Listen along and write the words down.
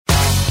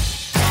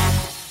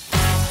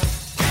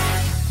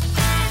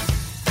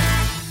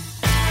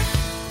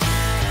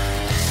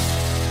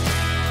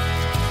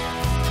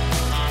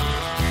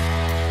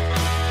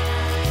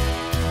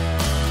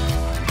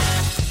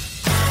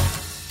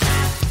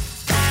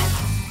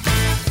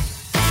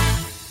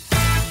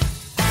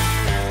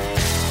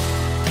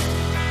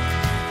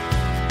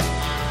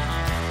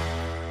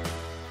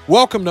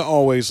Welcome to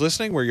Always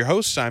Listening. We're your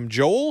hosts. I'm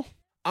Joel.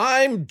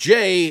 I'm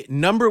Jay,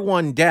 number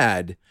one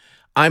dad.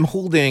 I'm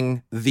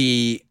holding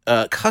the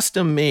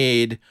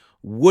custom-made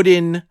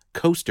wooden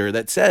coaster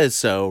that says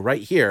so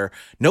right here.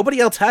 Nobody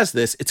else has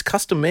this. It's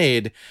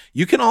custom-made.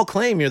 You can all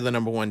claim you're the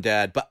number one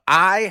dad, but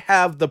I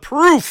have the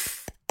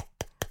proof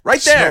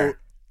right there.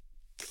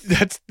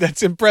 So,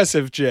 that's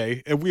impressive,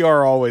 Jay. And we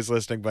are always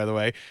listening, by the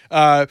way.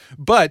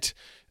 But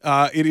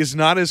it is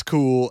not as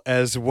cool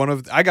as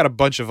I got a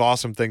bunch of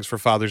awesome things for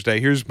Father's Day.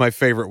 Here's my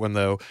favorite one,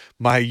 though.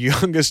 My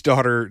youngest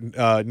daughter,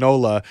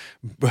 Nola,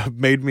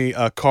 made me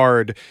a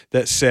card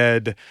that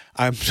said,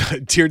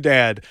 "Dear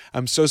Dad,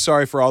 I'm so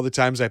sorry for all the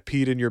times I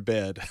peed in your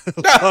bed."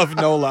 Love,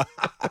 Nola.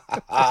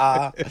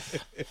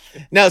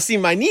 Now, see,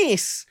 my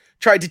niece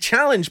tried to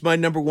challenge my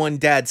number one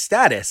dad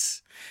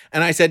status.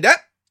 And I said,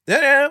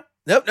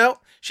 no.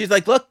 She's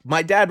like, look,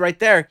 my dad right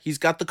there. He's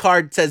got the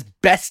card that says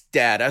best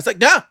dad. I was like,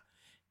 no.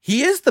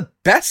 He is the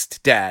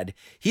best dad.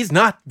 He's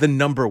not the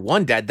number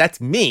one dad. That's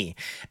me.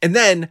 And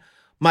then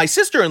my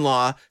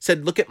sister-in-law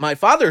said, look at my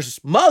father's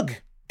mug.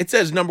 It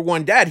says number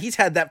one dad. He's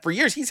had that for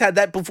years. He's had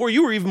that before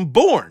you were even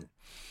born.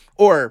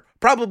 Or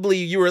probably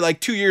you were like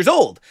 2 years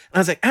old. And I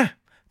was like,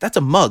 that's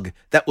a mug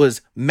that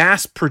was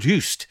mass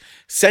produced,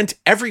 sent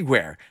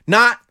everywhere,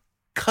 not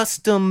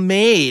custom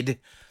made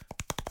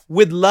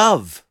with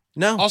love.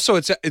 No. Also,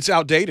 it's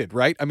outdated,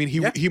 right? I mean,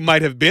 he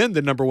might have been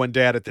the number one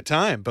dad at the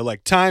time, but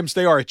like times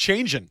they are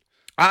a-changing.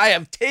 I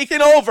have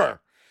taken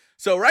over.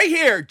 So right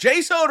here, Jay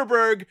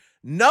Soderbergh,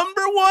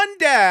 number one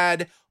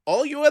dad.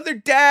 All you other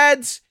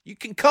dads, you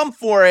can come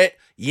for it.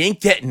 You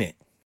ain't getting it.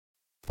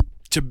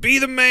 To be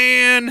the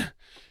man,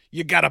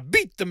 you gotta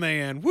beat the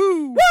man.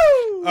 Woo!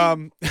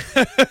 Woo!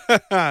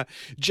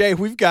 Jay,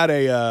 we've got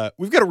a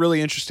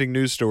really interesting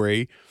news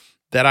story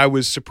that I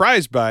was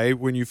surprised by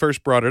when you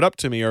first brought it up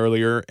to me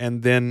earlier,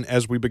 and then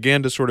as we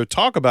began to sort of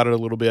talk about it a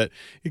little bit,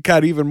 it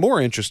got even more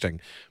interesting.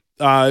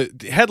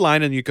 The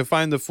headline, and you can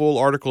find the full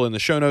article in the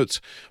show notes,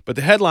 but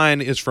the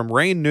headline is from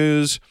Rain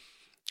News.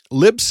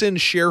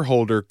 Libsyn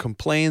shareholder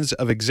complains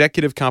of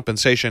executive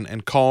compensation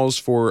and calls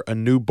for a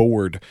new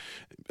board.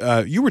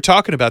 You were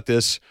talking about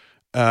this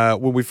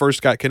when we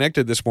first got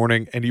connected this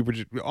morning, and you were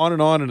on,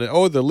 and the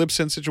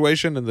Libsyn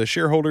situation and the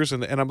shareholders,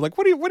 and I'm like,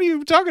 what are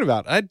you talking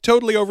about? I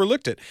totally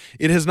overlooked it.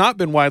 It has not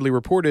been widely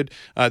reported.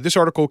 This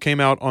article came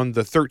out on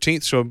the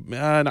 13th, so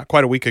not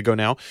quite a week ago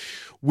now.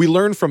 We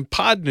learned from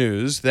Pod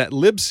News that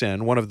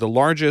Libsyn, one of the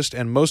largest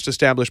and most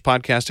established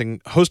podcasting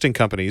hosting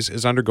companies,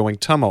 is undergoing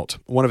tumult.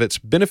 One of its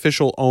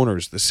beneficial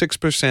owners, the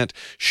 6%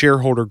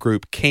 shareholder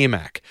group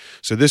KMAC.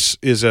 So this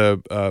is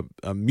a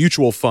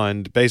mutual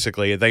fund,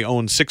 basically. They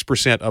own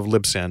 6% of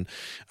Libsyn.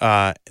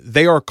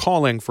 They are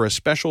calling for a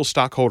special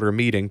stockholder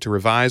meeting to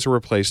revise or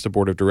replace the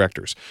board of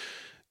directors.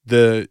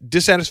 The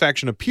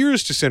dissatisfaction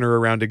appears to center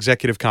around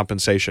executive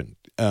compensation.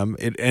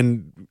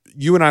 And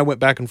you and I went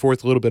back and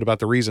forth a little bit about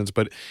the reasons,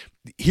 but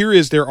here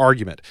is their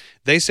argument.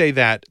 They say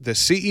that the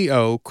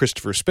CEO,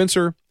 Christopher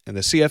Spencer, and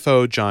the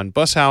CFO, John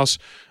Busshouse,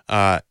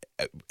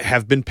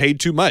 have been paid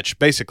too much,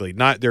 basically.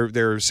 Not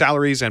their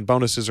salaries and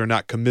bonuses are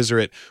not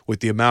commensurate with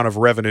the amount of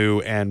revenue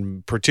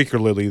and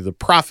particularly the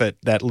profit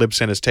that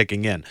Libsyn is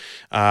taking in.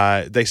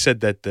 They said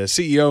that the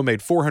CEO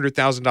made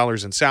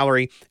 $400,000 in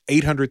salary,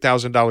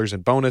 $800,000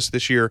 in bonus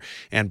this year,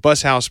 and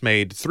Busshouse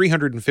made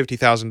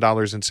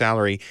 $350,000 in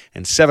salary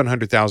and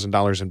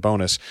 $700,000 in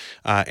bonus.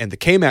 And the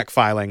KMAC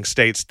filing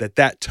states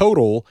that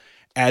total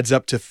adds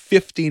up to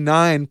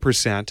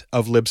 59%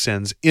 of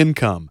Libsyn's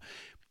income.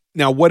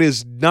 Now, what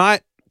is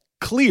not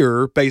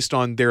clear based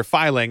on their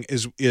filing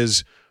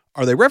is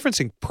are they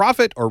referencing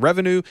profit or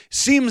revenue?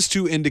 Seems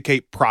to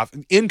indicate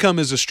profit. Income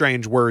is a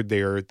strange word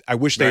there. I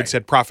wish they had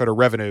said profit or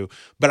revenue,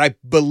 but I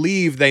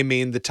believe they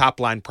mean the top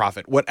line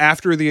profit. What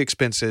after the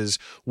expenses,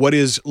 what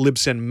is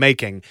Libsyn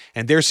making?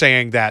 And they're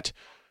saying that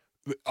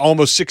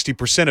almost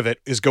 60% of it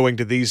is going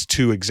to these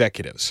two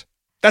executives.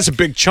 That's a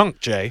big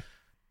chunk, Jay.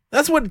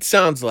 That's what it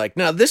sounds like.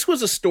 Now, this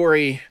was a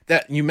story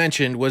that you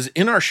mentioned was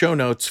in our show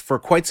notes for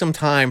quite some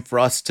time for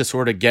us to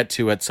sort of get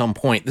to at some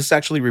point. This is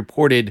actually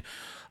reported,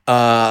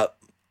 I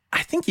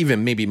think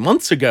even maybe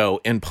months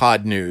ago in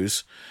Pod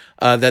News,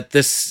 that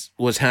this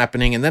was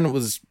happening. And then it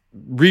was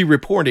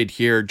re-reported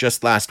here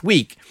just last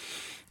week.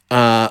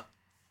 I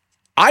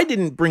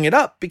didn't bring it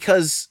up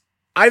because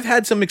I've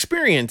had some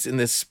experience in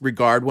this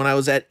regard when I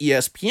was at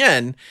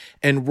ESPN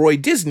and Roy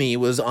Disney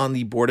was on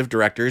the board of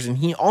directors, and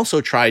he also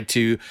tried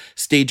to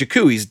stage a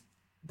coup.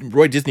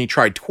 Roy Disney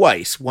tried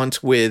twice,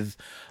 once with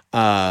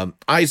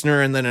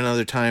Eisner and then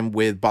another time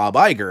with Bob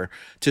Iger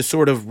to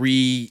sort of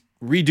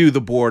redo the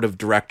board of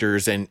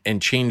directors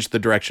and change the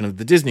direction of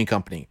the Disney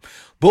company.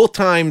 Both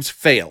times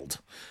failed.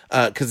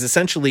 Because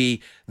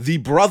essentially the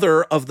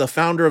brother of the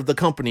founder of the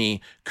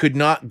company could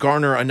not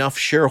garner enough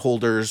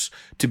shareholders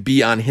to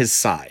be on his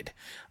side.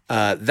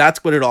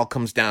 That's what it all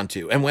comes down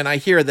to. And when I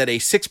hear that a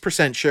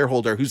 6%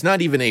 shareholder, who's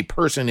not even a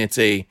person, it's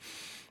a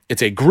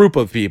group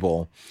of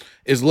people,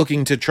 is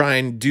looking to try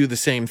and do the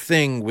same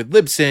thing with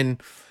Libsyn,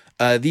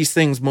 these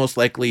things most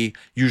likely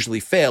usually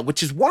fail,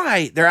 which is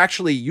why they're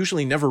actually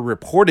usually never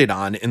reported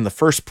on in the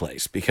first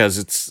place, because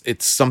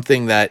it's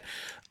something that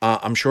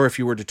I'm sure if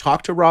you were to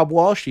talk to Rob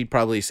Walsh, he'd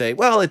probably say,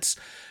 well, it's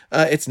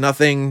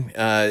nothing.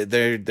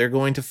 They're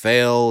going to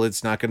fail.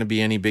 It's not going to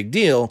be any big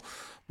deal.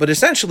 But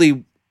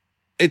essentially,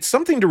 it's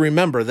something to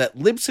remember that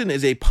Libsyn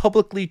is a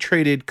publicly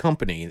traded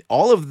company.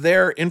 All of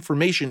their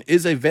information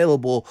is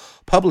available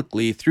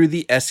publicly through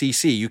the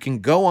SEC. You can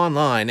go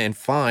online and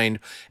find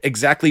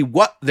exactly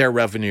what their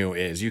revenue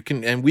is.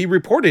 And we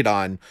reported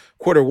on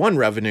Q1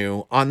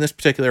 revenue on this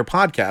particular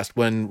podcast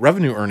when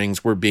revenue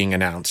earnings were being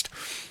announced.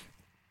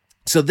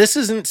 So this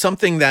isn't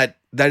something that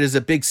is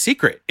a big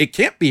secret. It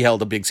can't be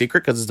held a big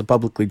secret because it's a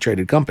publicly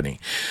traded company.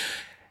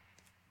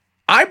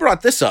 I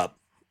brought this up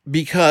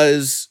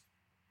because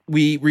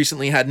we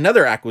recently had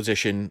another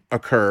acquisition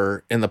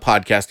occur in the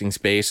podcasting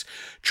space.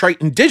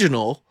 Triton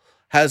Digital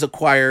has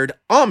acquired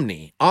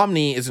Omny.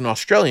 Omny is an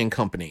Australian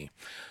company.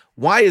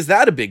 Why is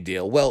that a big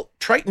deal? Well,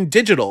 Triton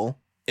Digital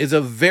is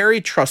a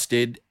very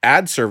trusted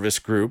ad service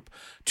group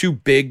to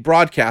big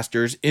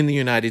broadcasters in the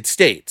United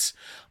States.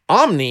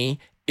 Omny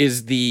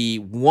is the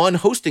one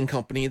hosting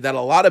company that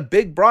a lot of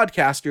big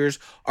broadcasters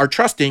are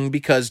trusting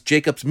because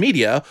Jacobs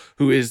Media,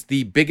 who is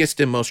the biggest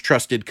and most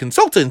trusted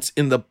consultants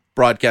in the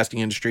broadcasting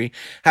industry,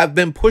 have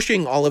been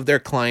pushing all of their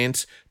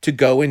clients to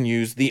go and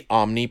use the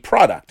Omny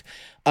product.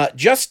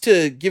 Just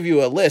to give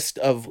you a list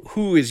of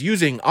who is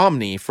using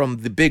Omny from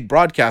the big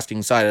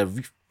broadcasting side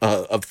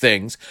of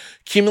things: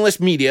 Cumulus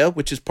Media,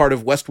 which is part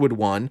of Westwood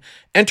One,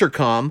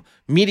 Entercom,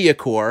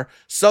 MediaCore,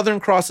 Southern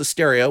Cross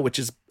Asteria, which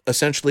is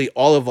essentially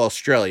all of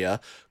Australia,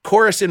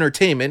 Chorus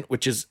Entertainment,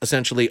 which is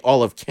essentially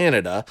all of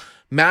Canada,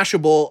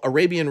 Mashable,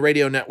 Arabian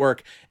Radio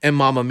Network, and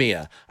Mamma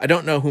Mia. I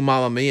don't know who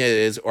Mamma Mia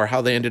is or how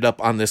they ended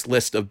up on this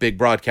list of big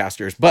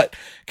broadcasters, but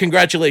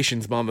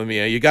congratulations, Mamma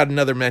Mia. You got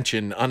another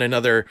mention on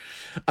another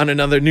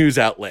news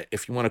outlet,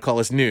 if you want to call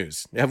us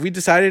news. Have we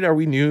decided, are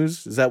we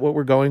news? Is that what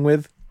we're going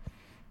with?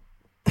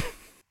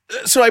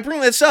 So I bring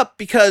this up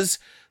because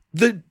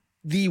the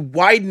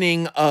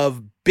widening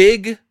of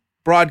big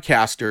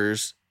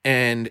broadcasters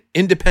and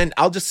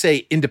I'll just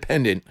say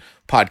independent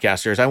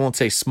podcasters, I won't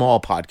say small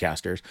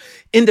podcasters,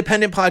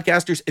 independent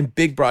podcasters and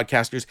big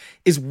broadcasters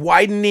is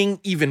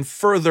widening even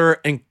further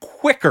and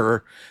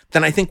quicker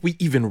than I think we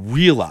even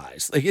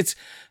realize. Like, it's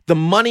the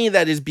money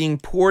that is being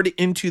poured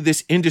into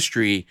this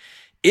industry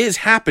is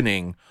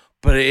happening,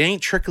 but it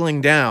ain't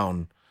trickling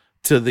down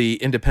to the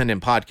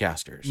independent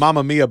podcasters.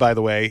 Mamma Mia, by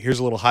the way, here's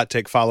a little hot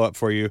take follow-up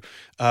for you.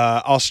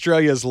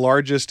 Australia's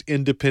largest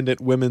independent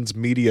women's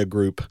media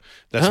group.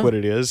 That's what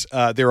it is.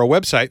 They're a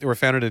website. They were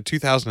founded in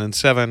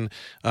 2007,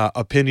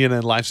 opinion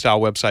and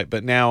lifestyle website.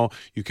 But now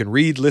you can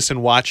read,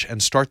 listen, watch,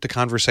 and start the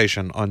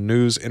conversation on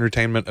news,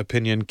 entertainment,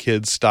 opinion,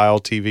 kids,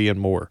 style, TV, and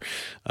more.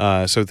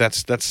 So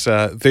that's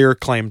their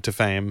claim to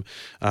fame.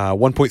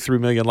 1.3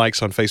 million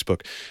likes on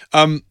Facebook.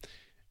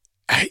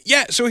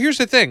 Yeah, so here's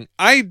the thing.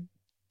 I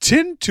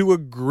tend to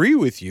agree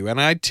with you, and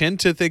I tend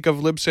to think of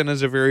Libsyn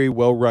as a very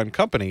well-run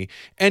company.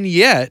 And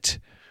yet,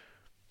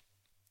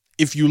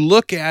 if you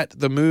look at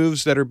the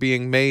moves that are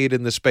being made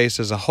in the space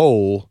as a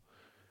whole,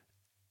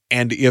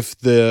 and if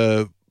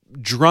the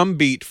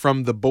drumbeat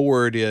from the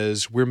board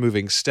is we're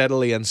moving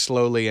steadily and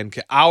slowly, and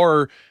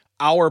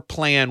our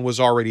plan was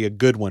already a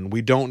good one.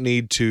 We don't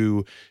need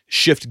to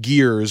shift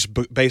gears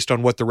based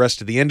on what the rest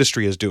of the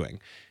industry is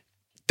doing.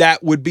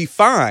 That would be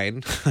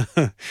fine,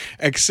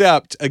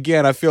 except,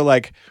 again, I feel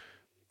like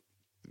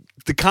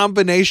the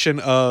combination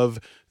of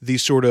the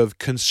sort of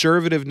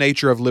conservative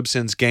nature of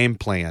Libsyn's game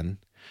plan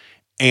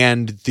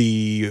and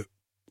the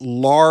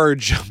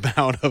large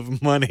amount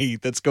of money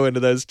that's going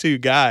to those two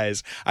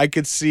guys, I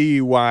could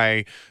see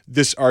why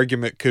this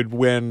argument could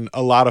win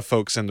a lot of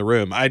folks in the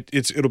room.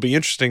 It'll be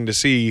interesting to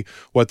see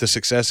what the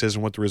success is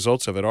and what the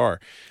results of it are.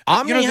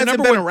 Omny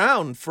hasn't been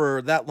around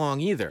for that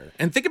long either.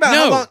 And think about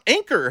how long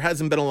Anchor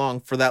hasn't been along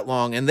for that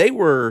long, and they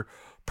were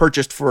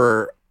purchased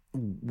for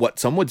what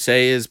some would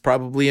say is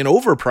probably an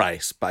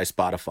overprice by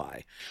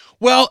Spotify.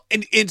 Well,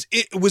 and it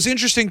was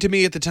interesting to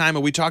me at the time,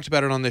 and we talked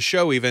about it on the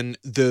show even,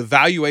 the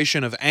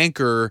valuation of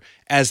Anchor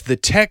as the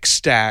tech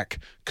stack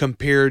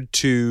compared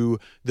to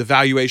the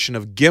valuation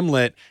of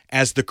Gimlet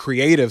as the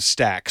creative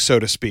stack, so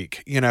to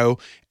speak,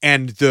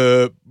 and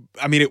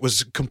it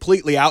was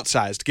completely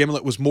outsized.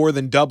 Gimlet was more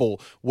than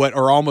double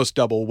or almost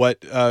double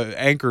what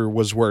Anchor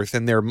was worth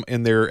in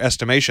their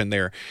estimation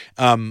there.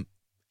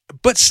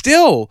 But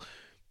still,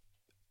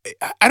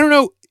 I don't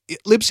know.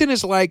 Libsyn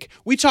is like,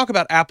 we talk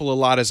about Apple a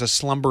lot as a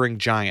slumbering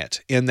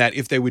giant, in that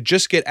if they would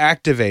just get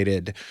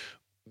activated,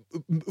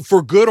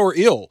 for good or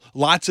ill,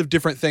 lots of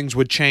different things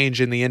would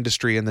change in the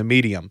industry and the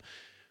medium.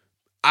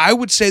 I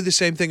would say the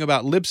same thing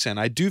about Libsyn.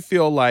 I do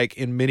feel like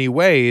in many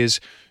ways,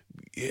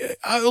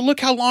 look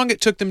how long it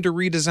took them to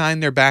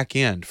redesign their back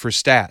end for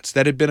stats.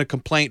 That had been a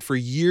complaint for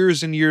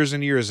years and years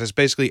and years, as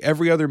basically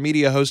every other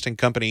media hosting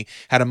company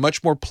had a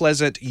much more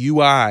pleasant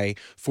UI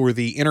for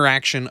the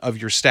interaction of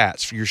your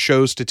stats, for your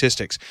show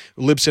statistics.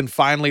 Libsyn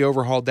finally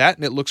overhauled that,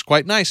 and it looks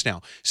quite nice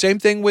now. Same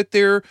thing with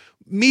their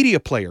media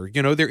player,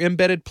 their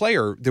embedded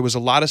player. There was a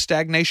lot of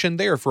stagnation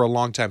there for a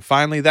long time.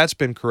 Finally, that's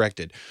been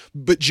corrected.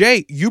 But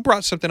Jay, you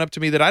brought something up to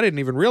me that I didn't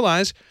even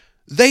realize.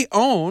 They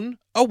own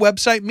a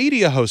website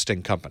media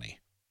hosting company.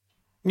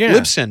 Yeah.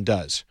 Libsyn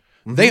does.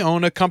 Mm-hmm. They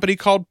own a company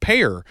called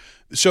Pair.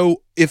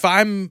 So if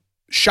I'm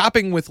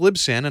shopping with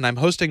Libsyn and I'm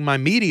hosting my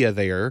media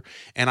there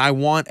and I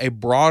want a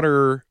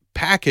broader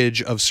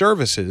package of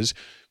services,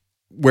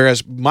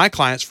 whereas my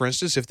clients, for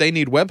instance, if they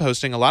need web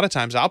hosting, a lot of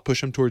times I'll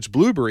push them towards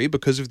Blueberry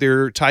because of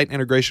their tight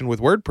integration with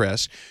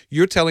WordPress.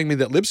 You're telling me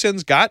that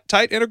Libsyn's got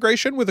tight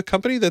integration with a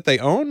company that they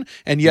own,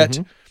 and yet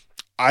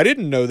I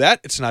didn't know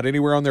that. It's not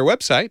anywhere on their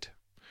website.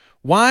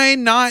 Why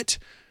not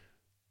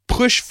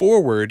push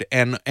forward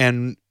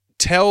and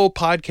tell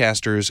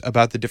podcasters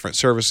about the different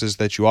services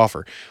that you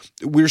offer?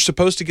 We're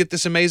supposed to get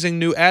this amazing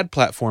new ad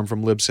platform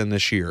from Libsyn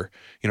this year.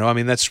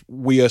 That's,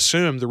 we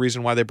assume, the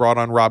reason why they brought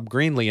on Rob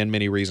Greenlee in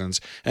many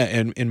reasons,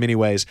 in many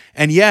ways.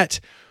 And yet,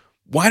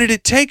 why did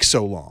it take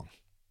so long?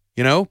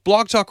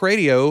 Blog Talk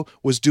Radio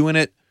was doing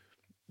it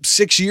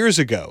 6 years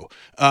ago,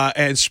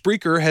 and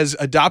Spreaker has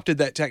adopted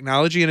that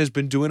technology and has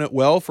been doing it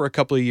well for a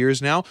couple of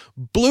years now.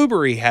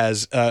 Blueberry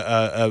has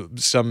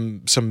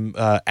some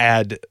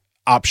ad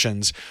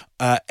options,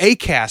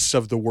 Acasts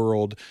of the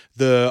world,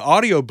 the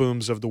Audio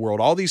Booms of the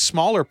world. All these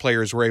smaller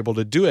players were able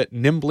to do it,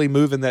 nimbly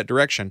move in that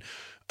direction.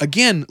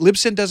 Again,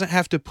 Libsyn doesn't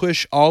have to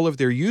push all of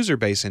their user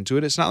base into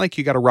it. It's not like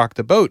you got to rock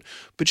the boat,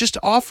 but just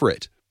offer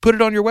it. Put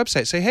it on your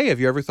website. Say, hey, have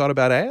you ever thought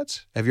about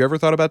ads? Have you ever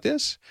thought about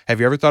this? Have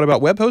you ever thought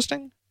about web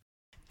hosting?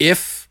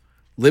 If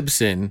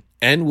Libsyn,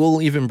 and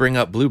we'll even bring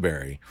up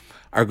Blueberry,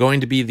 are going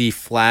to be the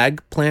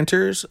flag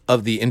planters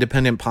of the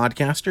independent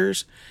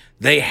podcasters,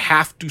 they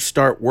have to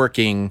start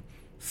working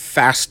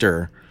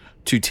faster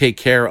to take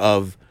care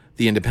of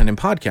the independent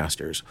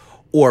podcasters,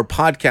 or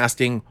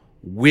podcasting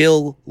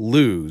will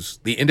lose.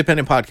 The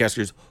independent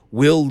podcasters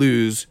will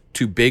lose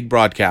to big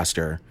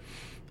broadcaster,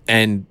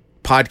 and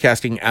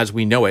podcasting as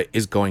we know it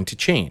is going to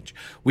change.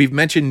 We've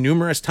mentioned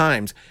numerous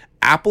times,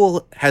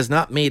 Apple has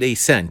not made a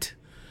cent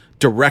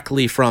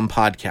directly from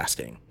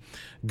podcasting.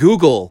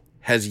 Google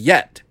has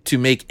yet to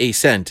make a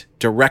cent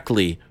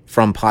directly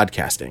from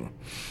podcasting.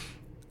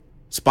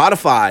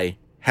 Spotify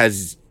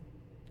has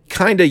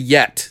kind of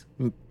yet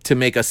to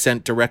make a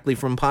cent directly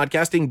from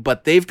podcasting,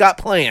 but they've got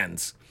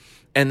plans,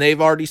 and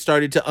they've already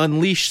started to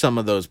unleash some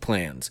of those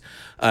plans.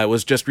 It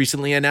was just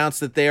recently announced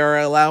that they are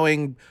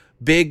allowing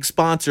big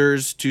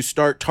sponsors to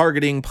start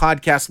targeting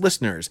podcast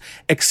listeners,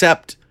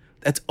 except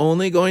that's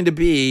only going to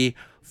be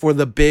for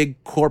the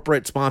big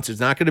corporate sponsors,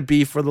 not going to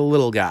be for the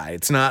little guy.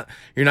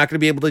 You're not going to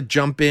be able to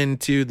jump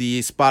into the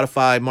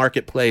Spotify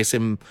marketplace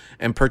and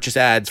purchase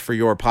ads for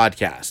your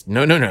podcast.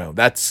 No.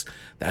 That's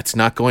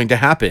not going to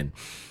happen.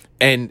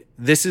 And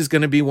this is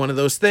going to be one of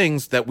those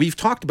things that we've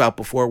talked about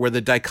before, where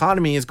the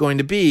dichotomy is going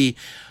to be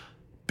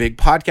big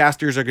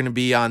podcasters are going to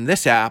be on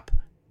this app,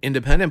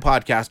 independent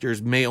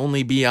podcasters may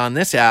only be on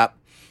this app,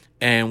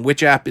 and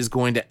which app is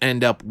going to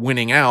end up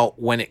winning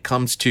out when it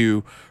comes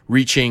to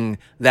reaching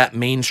that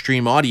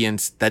mainstream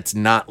audience that's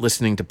not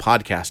listening to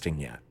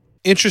podcasting yet.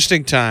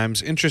 Interesting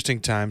times.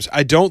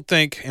 I don't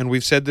think, and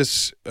we've said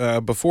this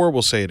before,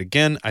 we'll say it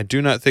again, I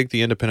do not think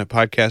the independent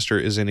podcaster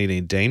is in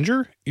any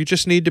danger. You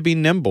just need to be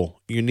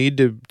nimble. You need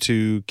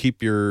to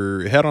keep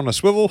your head on a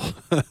swivel,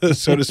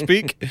 so to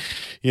speak,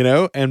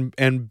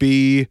 and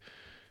be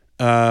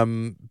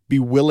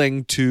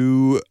willing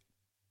to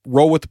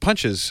roll with the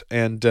punches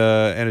and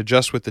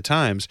adjust with the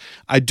times.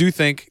 I do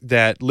think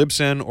that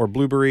Libsyn or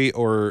Blueberry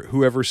or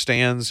whoever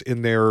stands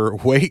in their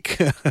wake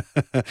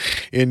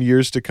in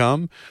years to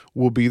come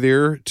will be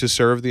there to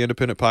serve the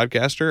independent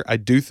podcaster. I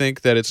do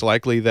think that it's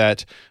likely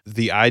that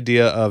the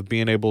idea of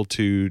being able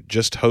to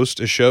just host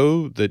a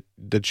show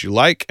that you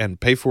like and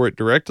pay for it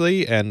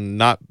directly and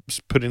not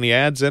put any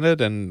ads in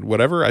it and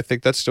whatever, I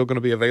think that's still going to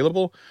be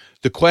available.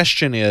 The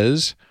question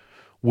is,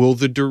 will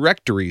the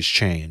directories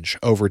change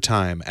over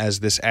time as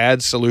this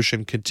ad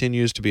solution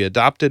continues to be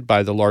adopted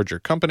by the larger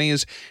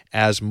companies,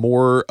 as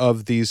more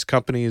of these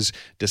companies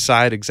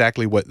decide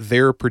exactly what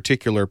their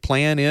particular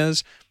plan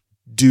is?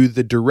 Do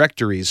the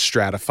directories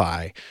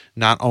stratify,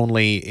 not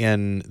only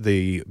in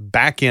the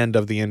back end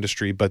of the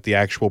industry, but the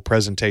actual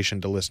presentation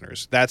to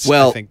listeners? That's,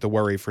 I think, the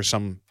worry for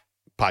some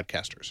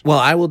podcasters. Well,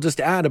 I will just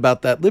add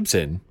about that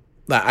Libsyn.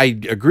 I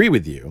agree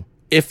with you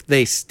if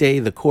they stay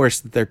the course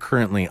that they're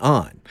currently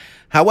on.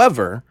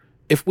 However,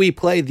 if we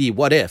play the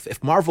what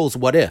if Marvel's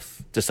What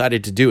If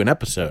decided to do an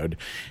episode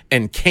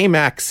and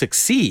KMAC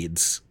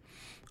succeeds,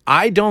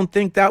 I don't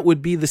think that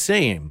would be the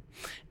same.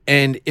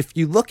 And if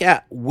you look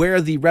at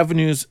where the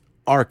revenues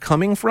are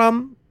coming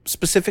from,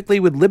 specifically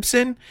with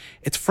Libsyn,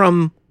 it's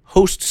from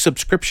host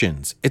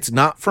subscriptions. It's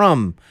not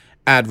from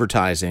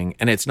advertising,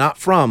 and it's not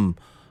from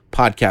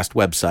podcast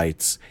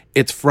websites.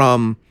 It's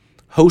from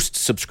host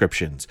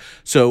subscriptions.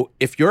 So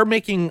if you're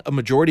making a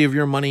majority of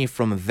your money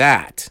from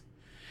that,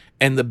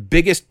 and the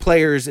biggest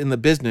players in the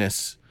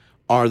business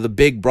are the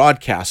big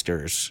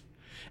broadcasters,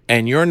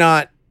 and you're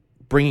not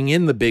bringing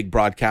in the big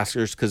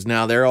broadcasters because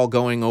now they're all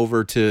going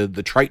over to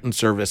the Triton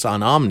service on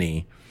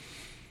Omny,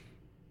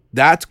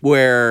 That's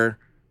where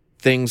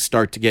things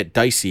start to get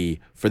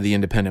dicey for the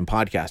independent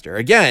podcaster.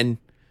 Again,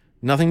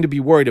 nothing to be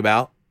worried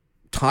about.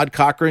 Todd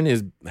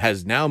Cochran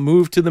has now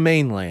moved to the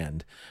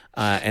mainland.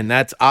 And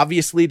that's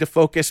obviously to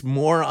focus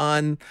more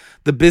on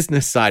the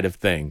business side of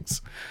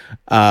things.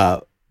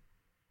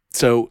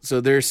 So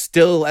there's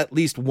still at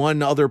least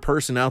one other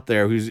person out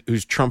there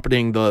who's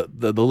trumpeting the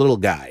little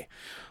guy.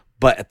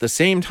 But at the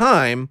same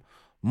time,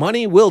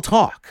 money will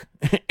talk.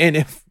 And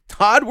if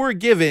Todd were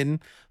given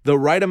the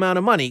right amount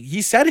of money,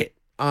 he said it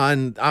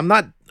I'm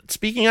not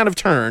speaking out of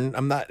turn.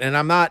 I'm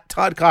not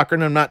Todd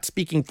Cochran. I'm not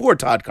speaking for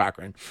Todd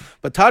Cochran.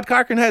 But Todd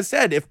Cochran has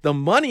said if the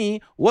money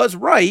was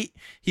right,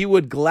 he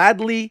would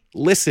gladly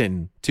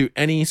listen to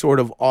any sort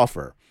of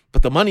offer.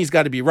 But the money's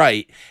got to be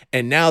right.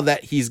 And now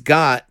that he's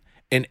got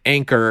an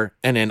Anchor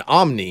and an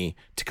Omny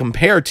to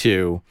compare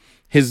to,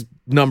 his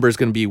number is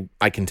going to be,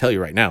 I can tell you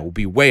right now, will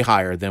be way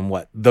higher than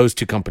what those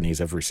two companies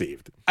have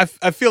received.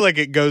 I feel like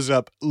it goes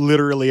up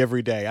literally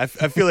every day. I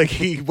feel like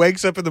he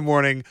wakes up in the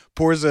morning,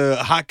 pours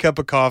a hot cup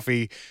of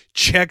coffee,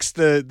 checks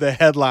the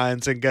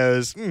headlines, and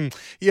goes,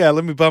 yeah,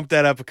 let me bump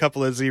that up a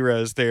couple of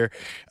zeros there.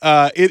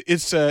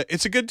 It's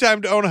a good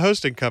time to own a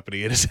hosting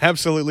company. It is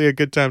absolutely a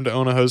good time to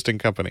own a hosting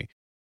company.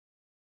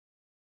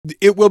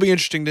 It will be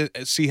interesting to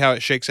see how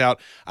it shakes out.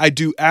 I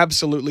do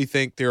absolutely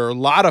think there are a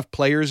lot of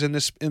players in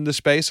the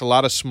space, a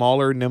lot of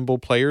smaller, nimble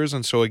players.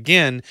 And so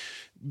again,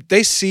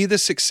 they see the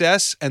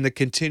success and the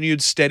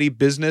continued steady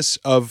business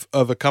of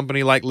a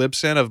company like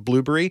Libsyn, of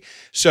Blueberry.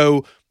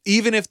 So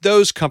even if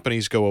those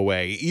companies go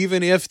away,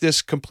 even if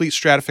this complete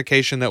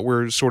stratification that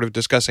we're sort of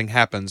discussing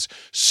happens,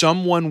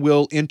 someone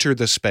will enter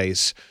the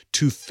space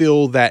to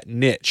fill that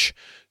niche.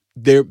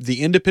 The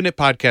independent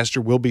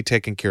podcaster will be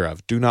taken care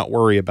of. Do not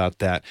worry about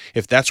that.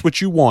 If that's what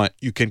you want,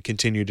 you can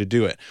continue to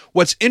do it.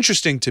 What's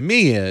interesting to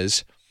me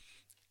is,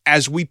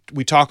 as we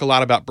talk a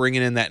lot about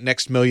bringing in that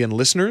next million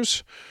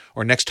listeners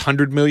or next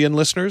 100 million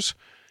listeners,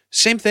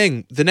 same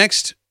thing. The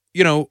next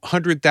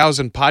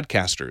 100,000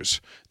 podcasters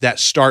that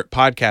start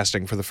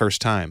podcasting for the first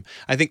time,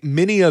 I think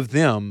many of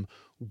them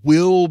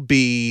will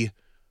be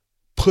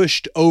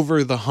pushed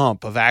over the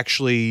hump of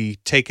actually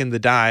taking the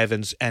dive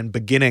and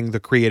beginning the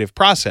creative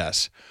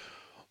process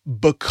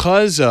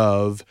because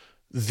of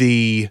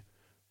the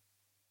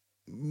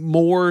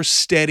more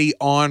steady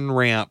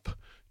on-ramp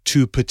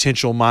to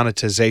potential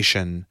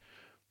monetization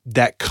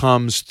that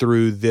comes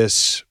through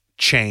this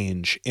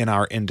change in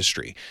our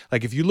industry.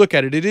 Like if you look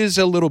at it, it is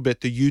a little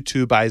bit the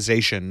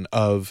YouTubeization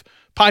of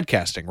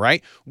podcasting,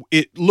 right?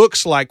 It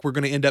looks like we're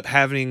going to end up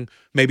having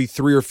maybe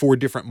 3 or 4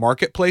 different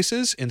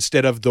marketplaces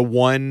instead of the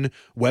one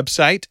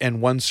website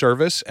and one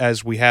service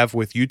as we have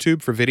with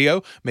YouTube for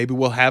video. Maybe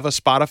we'll have a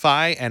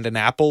Spotify and an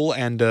Apple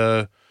and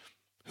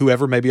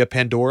whoever, maybe a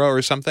Pandora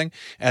or something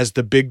as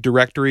the big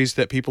directories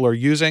that people are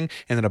using,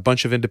 and then a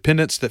bunch of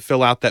independents that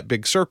fill out that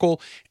big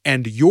circle.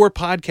 And your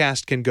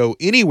podcast can go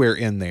anywhere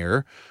in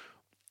there.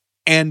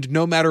 And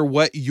no matter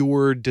what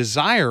your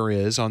desire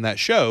is on that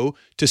show,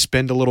 to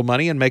spend a little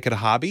money and make it a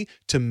hobby,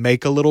 to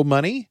make a little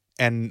money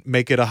and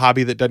make it a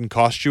hobby that doesn't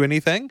cost you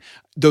anything,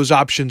 those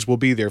options will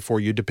be there for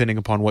you depending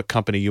upon what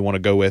company you want to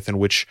go with and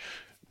which,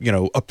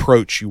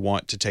 approach you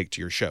want to take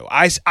to your show.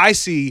 I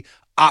see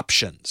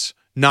options,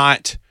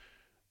 not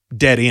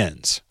dead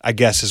ends, I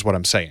guess is what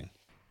I'm saying.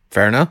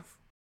 Fair enough.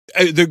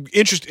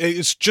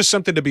 It's just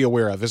something to be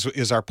aware of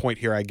is our point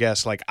here, I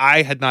guess. Like,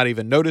 I had not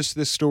even noticed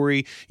this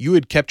story. You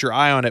had kept your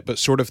eye on it, but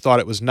sort of thought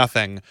it was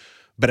nothing.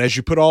 But as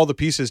you put all the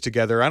pieces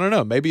together, I don't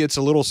know, maybe it's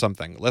a little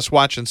something. Let's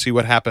watch and see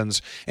what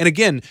happens. And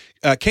again,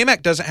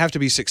 KMAC doesn't have to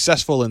be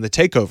successful in the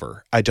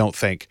takeover, I don't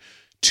think,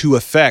 to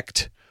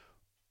affect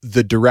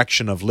the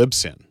direction of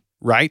Libsyn.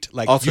 Right?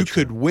 Like also you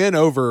could win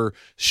over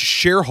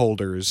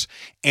shareholders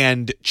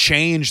and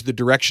change the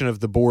direction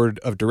of the board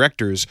of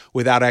directors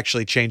without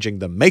actually changing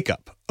the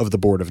makeup of the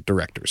board of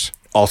directors.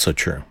 Also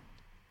true.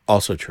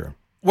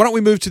 Why don't we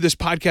move to this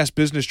podcast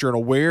business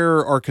journal?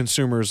 Where are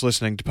consumers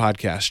listening to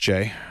podcasts,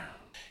 Jay?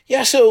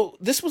 Yeah, so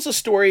this was a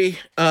story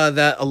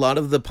that a lot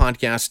of the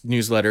podcast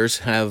newsletters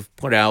have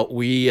put out.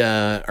 We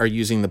are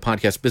using the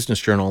Podcast Business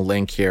Journal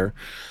link here,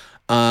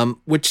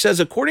 which says,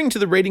 according to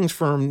the ratings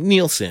firm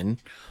Nielsen,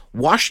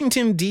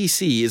 Washington,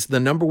 D.C. is the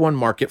number one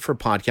market for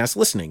podcast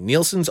listening.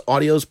 Nielsen's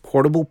Audio's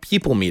portable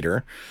people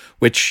meter,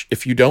 which,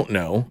 if you don't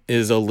know,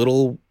 is a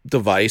little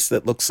device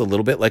that looks a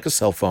little bit like a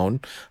cell phone.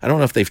 I don't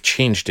know if they've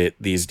changed it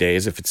these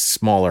days, if it's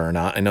smaller or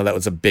not. I know that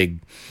was a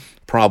big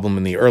problem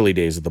in the early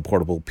days of the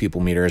portable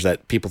people meter, is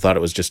that people thought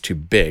it was just too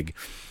big.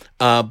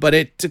 But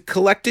it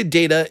collected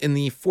data in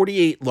the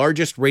 48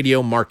 largest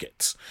radio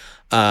markets.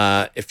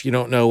 If you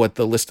don't know what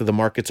the list of the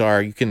markets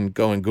are, you can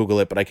go and Google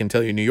it, but I can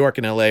tell you New York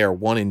and LA are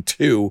 1 and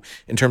 2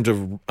 in terms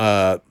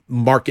of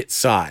market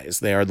size.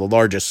 They are the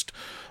largest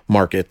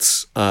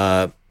markets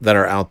that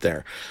are out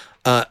there.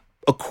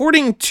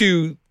 According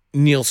to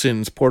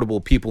Nielsen's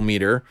portable people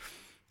meter,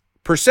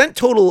 percent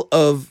total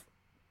of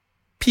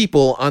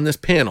people on this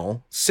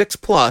panel,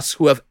 6+,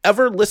 who have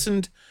ever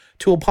listened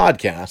to a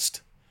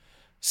podcast,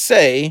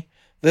 say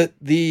that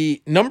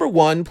the number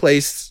one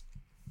place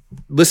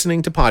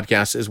listening to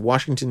podcasts is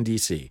Washington,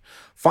 D.C.,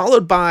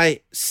 followed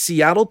by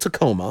Seattle,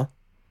 Tacoma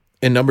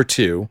in number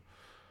 2,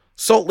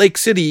 Salt Lake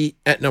City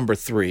at number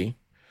 3,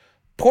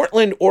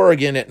 Portland,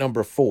 Oregon at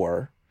number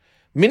 4,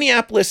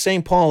 Minneapolis,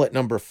 St. Paul at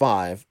number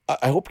 5.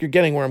 I hope you're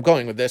getting where I'm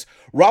going with this.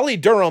 Raleigh,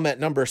 Durham at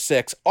number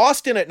 6,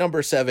 Austin at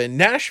number 7,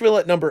 Nashville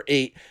at number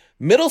 8,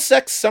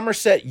 Middlesex,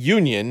 Somerset,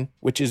 Union,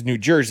 which is New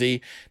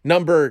Jersey,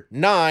 number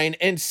 9,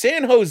 and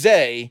San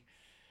Jose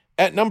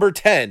at number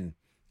 10.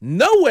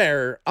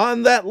 Nowhere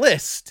on that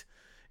list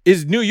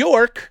is New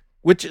York,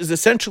 which is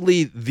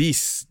essentially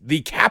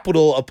the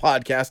capital of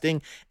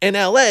podcasting, and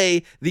LA,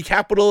 the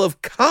capital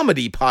of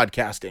comedy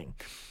podcasting.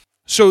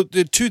 So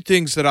the two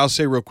things that I'll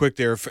say real quick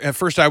there. At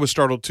first I was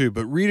startled too,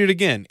 but read it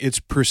again. It's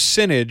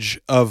percentage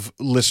of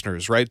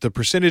listeners, right? The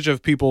percentage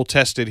of people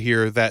tested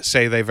here that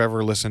say they've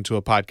ever listened to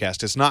a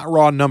podcast. It's not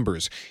raw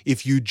numbers.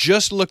 If you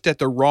just looked at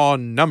the raw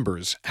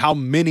numbers, how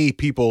many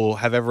people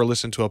have ever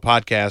listened to a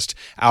podcast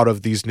out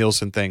of these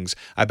Nielsen things?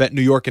 I bet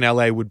New York and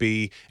LA would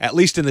be at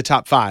least in the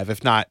top 5,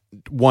 if not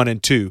 1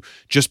 and 2,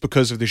 just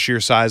because of the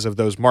sheer size of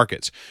those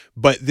markets.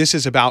 But this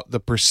is about the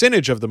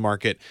percentage of the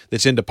market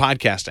that's into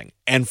podcasting.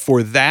 And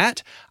for that,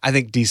 I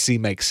think DC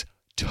makes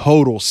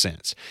total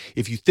sense.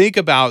 If you think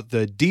about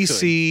the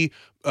DC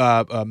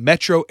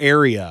metro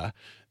area,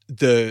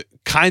 the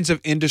kinds of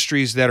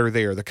industries that are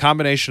there, the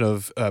combination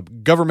of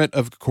government,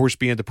 of course,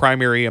 being the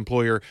primary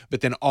employer,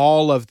 but then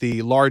all of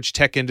the large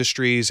tech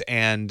industries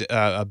and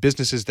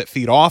businesses that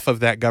feed off of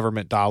that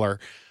government dollar,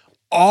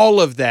 all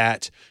of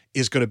that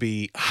is going to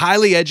be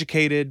highly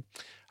educated,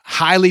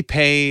 highly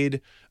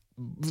paid,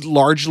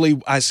 largely,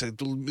 I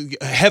said,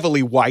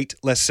 heavily white,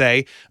 let's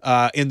say,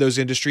 in those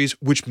industries,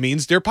 which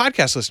means they're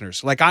podcast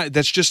listeners.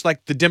 That's just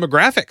like the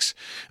demographics.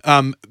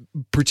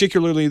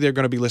 Particularly, they're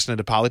going to be listening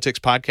to politics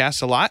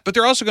podcasts a lot, but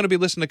they're also going to be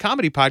listening to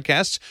comedy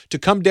podcasts to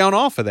come down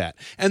off of that.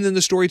 And then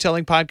the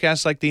storytelling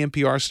podcasts like the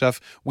NPR stuff,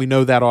 we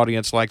know that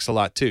audience likes a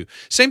lot too.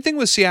 Same thing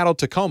with Seattle,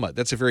 Tacoma.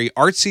 That's a very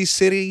artsy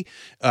city.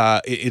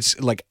 It's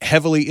like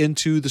heavily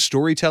into the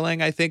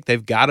storytelling, I think.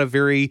 They've got a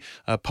very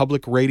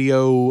public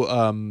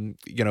radio,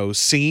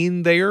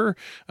 scene there.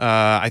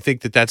 I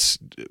think that's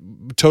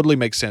totally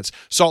makes sense.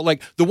 Salt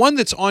Lake, the one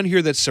that's on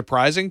here that's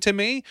surprising to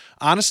me,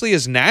 honestly,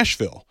 is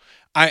Nashville.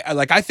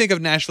 I think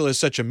of Nashville as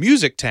such a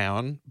music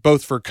town,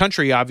 both for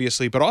country,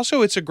 obviously, but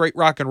also it's a great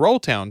rock and roll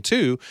town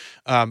too.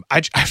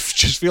 I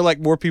just feel like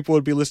more people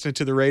would be listening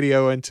to the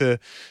radio and to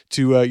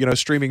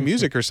streaming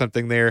music or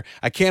something there.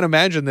 I can't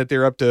imagine that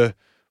they're up to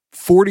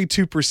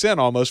 42%,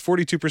 almost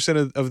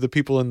 42% of the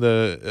people in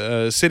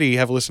the city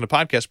have listened to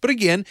podcasts. But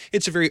again,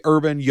 it's a very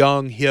urban,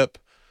 young, hip.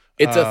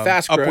 It's a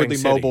fast-growing upwardly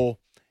city. Mobile.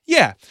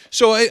 Yeah.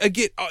 So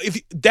again,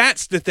 if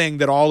that's the thing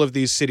that all of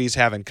these cities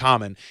have in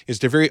common is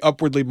they're very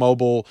upwardly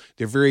mobile.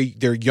 They're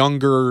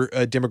younger,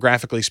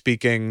 demographically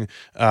speaking.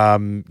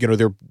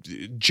 They're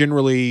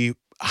generally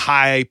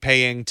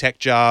high-paying tech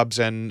jobs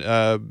and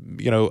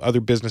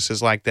other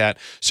businesses like that.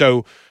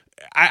 So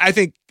I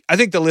think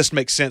the list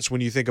makes sense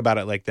when you think about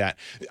it like that.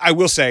 I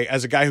will say,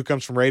 as a guy who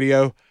comes from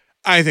radio,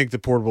 I think the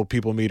portable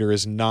people meter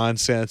is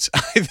nonsense.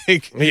 I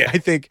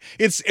think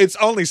it's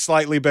only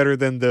slightly better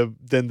than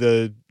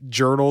the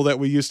journal that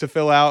we used to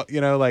fill out,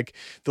 like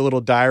the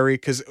little diary,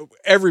 because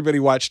everybody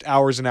watched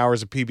hours and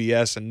hours of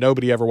PBS and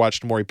nobody ever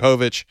watched Maury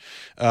Povich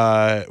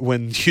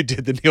when you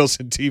did the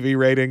Nielsen TV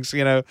ratings,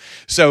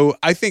 So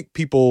I think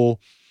people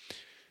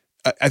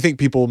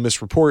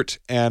misreport,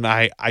 and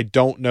I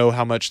don't know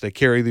how much they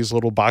carry these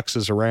little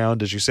boxes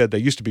around. As you said, they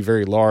used to be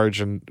very large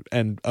and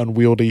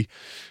unwieldy.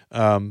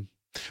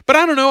 But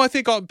I don't know. I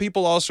think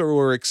people also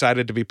were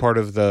excited to be part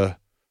of the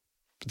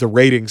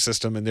rating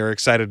system, and they're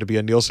excited to be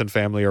a Nielsen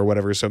family or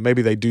whatever. So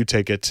maybe they do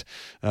take it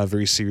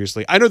very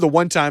seriously. I know the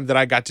one time that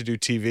I got to do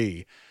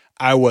TV,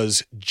 I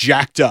was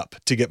jacked up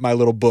to get my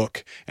little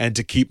book and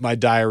to keep my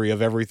diary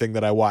of everything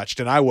that I watched.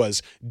 And I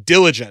was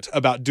diligent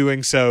about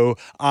doing so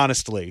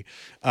honestly.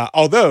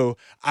 Although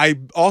I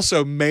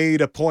also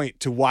made a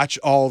point to watch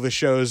all the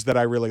shows that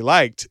I really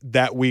liked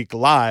that week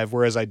live,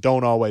 whereas I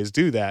don't always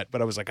do that.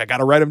 But I was like, I got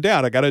to write them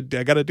down. I got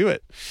to do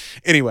it.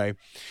 Anyway,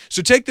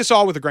 so take this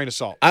all with a grain of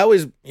salt. I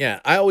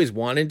always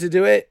wanted to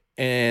do it.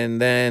 And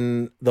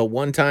then the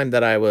one time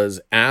that I was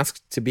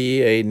asked to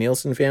be a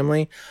Nielsen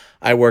family,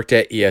 I worked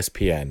at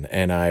ESPN,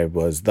 and I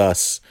was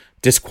thus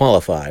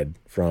disqualified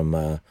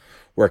from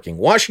working.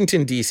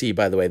 Washington, D.C.,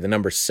 by the way, the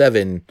number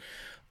 7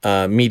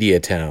 media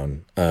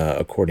town,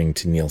 according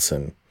to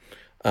Nielsen.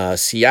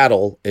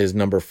 Seattle is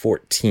number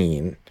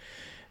 14.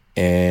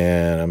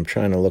 And I'm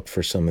trying to look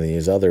for some of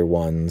these other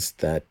ones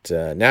that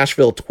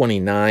Nashville,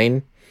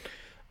 29.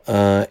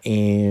 And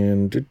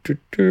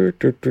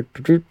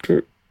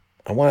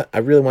I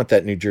really want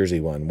that New Jersey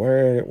one.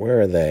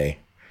 Where are they?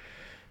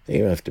 They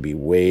have to be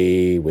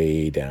way,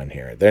 way down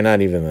here. They're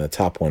not even in the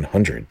top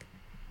 100.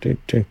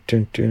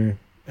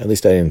 At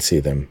least I didn't see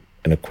them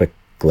in a quick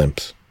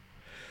glimpse.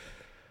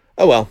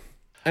 Oh, well.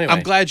 Anyway,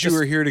 I'm glad you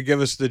were here to give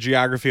us the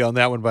geography on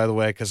that one, by the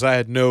way, because I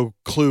had no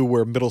clue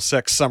where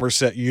Middlesex,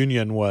 Somerset,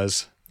 Union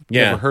was.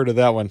 Never heard of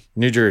that one.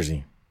 New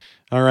Jersey.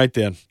 All right,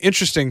 then.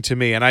 Interesting to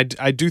me. And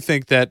I do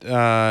think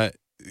that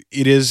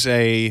it is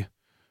a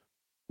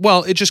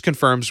Well, it just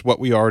confirms what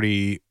we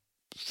already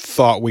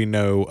thought we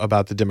know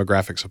about the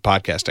demographics of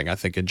podcasting, I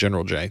think, in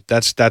general, Jay.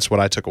 That's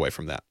what I took away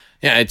from that.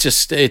 Yeah,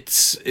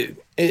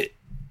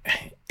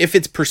 if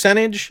it's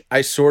percentage, I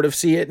sort of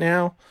see it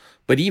now.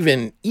 But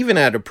even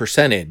at a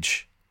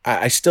percentage,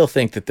 I still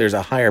think that there's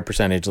a higher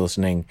percentage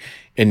listening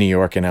in New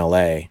York and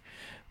LA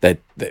that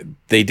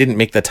they didn't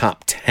make the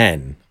top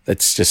 10.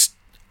 That's just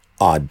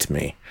odd to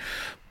me.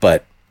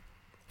 But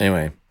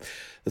anyway,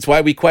 that's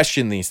why we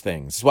question these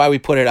things. That's why we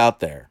put it out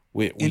there.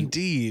 We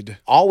Indeed.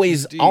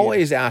 Always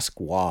ask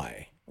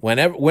why. When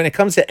it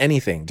comes to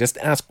anything, just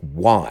ask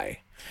why,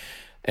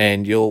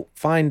 and you'll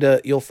find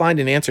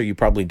an answer you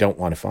probably don't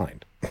want to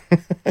find.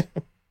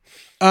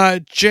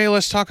 Jay,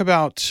 let's talk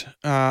about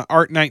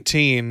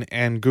Art19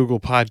 and Google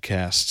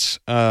Podcasts.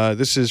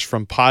 This is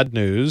from Pod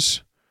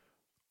News.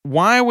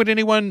 Why would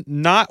anyone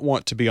not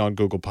want to be on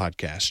Google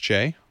Podcasts,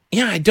 Jay?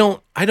 Yeah, I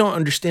don't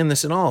understand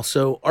this at all.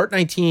 So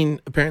Art19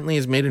 apparently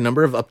has made a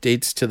number of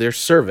updates to their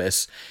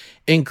service,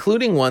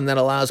 including one that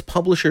allows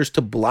publishers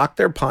to block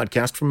their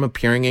podcast from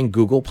appearing in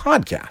Google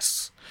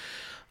Podcasts.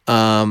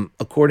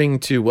 According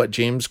to what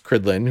James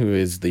Cridlin, who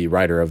is the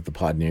writer of the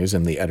Pod News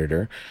and the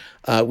editor,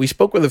 we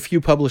spoke with a few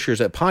publishers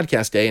at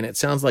Podcast Day, and it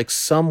sounds like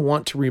some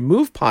want to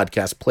remove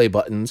podcast play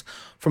buttons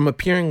from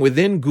appearing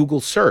within Google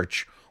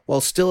Search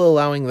while still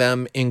allowing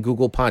them in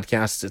Google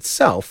Podcasts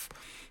itself.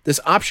 This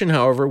option,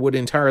 however, would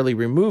entirely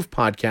remove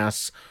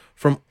podcasts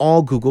from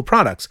all Google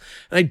products.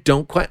 And I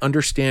don't quite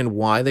understand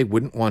why they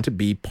wouldn't want to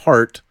be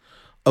part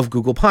of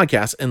Google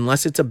Podcasts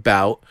unless it's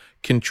about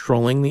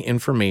controlling the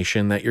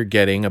information that you're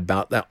getting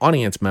about that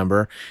audience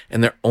member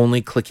and they're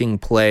only clicking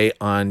play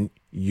on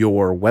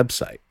your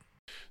website.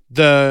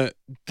 The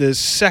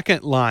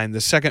second line, the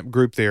second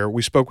group there,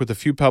 we spoke with a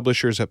few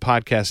publishers at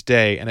Podcast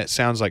Day, and it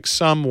sounds like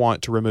some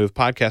want to remove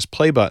podcast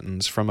play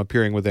buttons from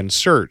appearing within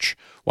search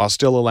while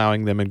still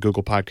allowing them in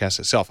Google Podcasts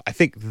itself. I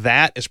think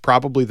that is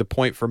probably the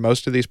point for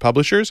most of these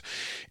publishers,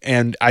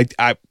 and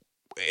I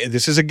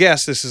this is a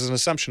guess, this is an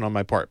assumption on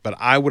my part, but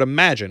I would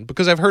imagine,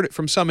 because I've heard it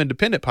from some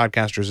independent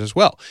podcasters as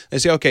well, they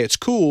say, okay, it's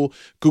cool,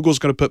 Google's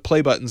going to put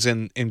play buttons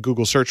in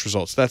Google search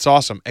results. That's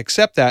awesome.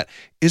 Except that,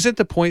 isn't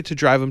the point to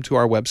drive them to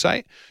our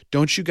website?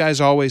 Don't you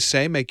guys always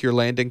say, make your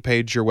landing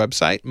page your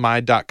website,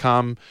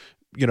 my.com,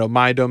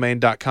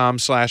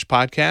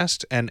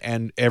 mydomain.com/podcast,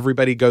 and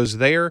everybody goes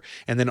there,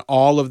 and then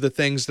all of the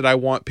things that I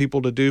want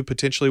people to do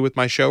potentially with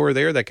my show are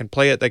there. They can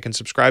play it, they can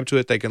subscribe to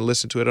it, they can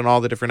listen to it on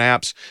all the different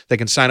apps, they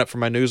can sign up for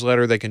my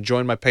newsletter, they can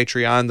join my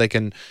Patreon, they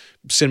can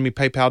send me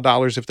PayPal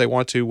dollars if they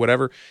want to,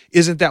 whatever.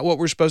 Isn't that what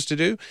we're supposed to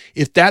do?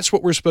 If that's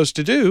what we're supposed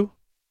to do,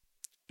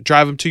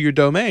 drive them to your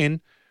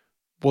domain,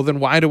 well,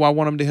 then why do I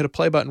want them to hit a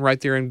play button right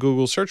there in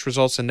Google search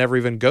results and never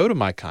even go to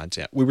my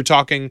content? We were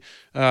talking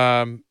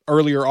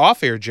earlier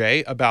off air,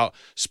 Jay, about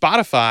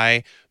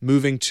Spotify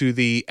moving to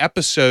the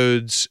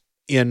episodes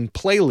in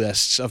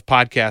playlists of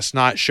podcasts,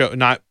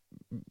 not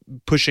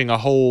pushing a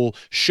whole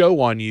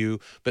show on you,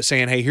 but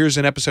saying, hey, here's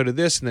an episode of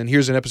this, and then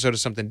here's an episode of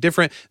something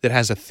different that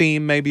has a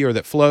theme maybe or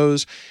that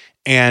flows.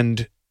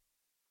 And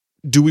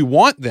do we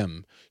want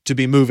them to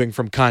be moving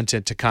from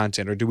content to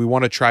content, or do we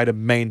want to try to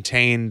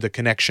maintain the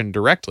connection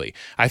directly?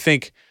 I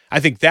think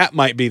that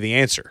might be the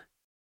answer.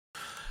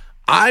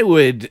 I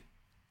would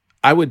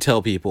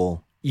tell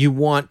people you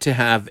want to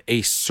have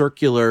a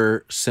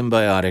circular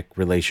symbiotic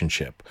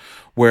relationship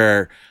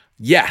where,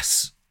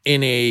 yes,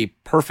 in a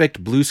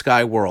perfect blue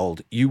sky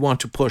world, you want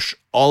to push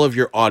all of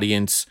your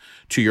audience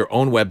to your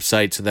own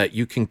website so that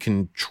you can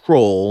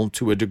control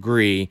to a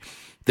degree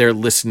their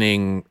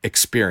listening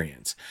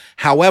experience.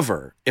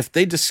 However, if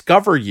they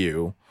discover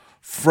you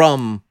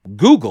from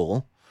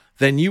Google,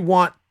 then you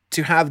want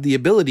to have the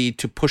ability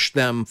to push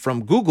them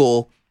from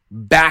Google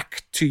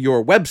back to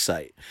your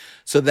website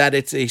so that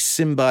it's a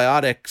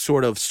symbiotic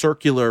sort of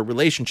circular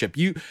relationship.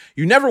 You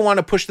never want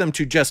to push them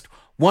to just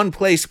one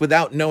place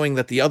without knowing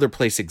that the other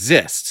place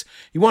exists.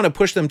 You want to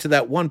push them to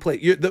that one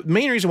place. The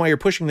main reason why you're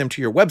pushing them to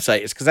your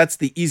website is because that's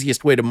the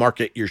easiest way to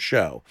market your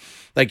show.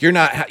 Like you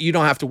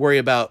don't have to worry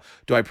about,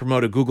 do I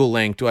promote a Google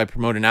link? Do I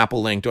promote an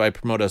Apple link? Do I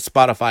promote a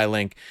Spotify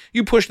link?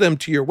 You push them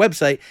to your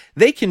website.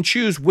 They can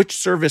choose which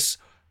service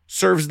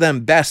serves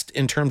them best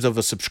in terms of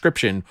a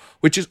subscription,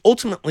 which is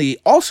ultimately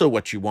also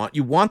what you want.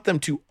 You want them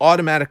to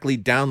automatically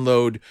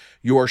download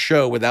your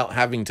show without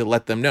having to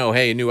let them know,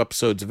 hey, a new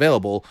episode's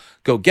available,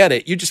 go get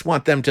it. You just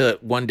want them to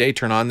one day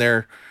turn on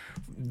their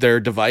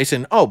device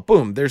and, oh,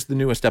 boom, there's the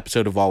newest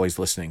episode of Always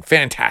Listening.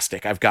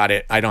 Fantastic. I've got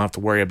it. I don't have to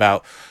worry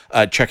about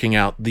checking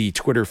out the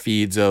Twitter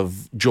feeds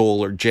of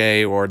Joel or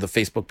Jay or the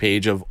Facebook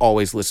page of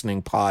Always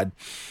Listening Pod.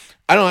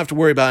 I don't have to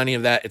worry about any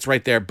of that. It's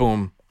right there.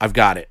 Boom. I've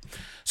got it.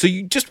 So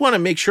you just want to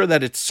make sure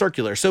that it's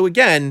circular. So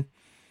again,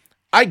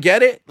 I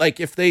get it.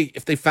 Like if they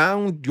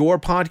found your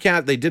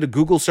podcast, they did a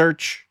Google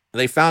search,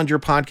 they found your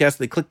podcast,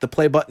 they clicked the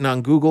play button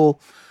on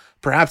Google.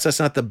 Perhaps that's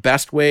not the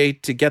best way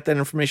to get that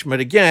information. But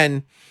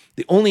again,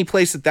 the only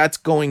place that's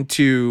going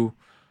to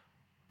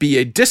be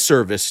a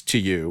disservice to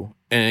you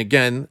and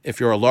again, if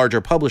you're a larger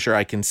publisher,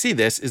 I can see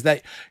this, is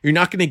that you're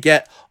not going to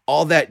get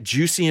all that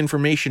juicy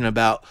information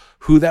about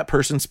who that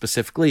person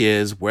specifically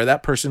is, where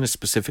that person is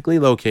specifically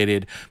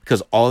located,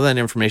 because all of that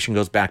information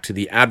goes back to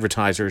the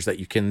advertisers that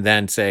you can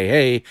then say,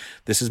 hey,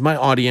 this is my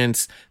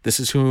audience, this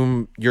is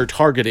whom you're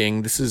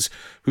targeting, this is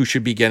who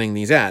should be getting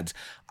these ads.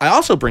 I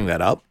also bring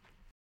that up.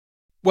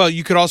 Well,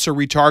 you could also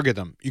retarget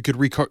them. You could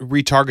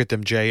retarget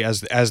them, Jay, as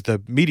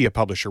the media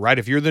publisher, right?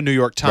 If you're the New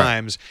York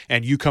Times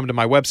and you come to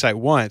my website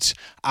once,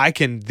 I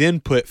can then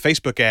put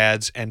Facebook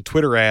ads and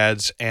Twitter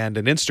ads and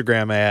an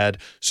Instagram ad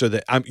so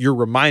that you're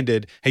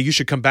reminded, hey, you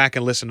should come back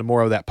and listen to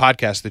more of that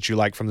podcast that you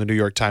like from the New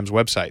York Times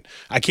website.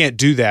 I can't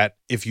do that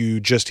if you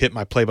just hit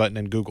my play button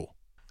in Google.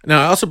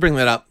 Now, I also bring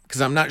that up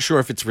because I'm not sure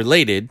if it's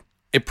related.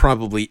 It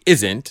probably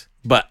isn't,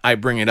 but I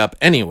bring it up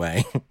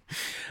anyway.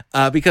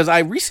 Because I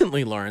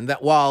recently learned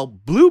that while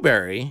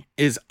Blueberry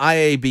is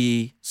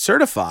IAB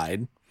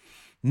certified,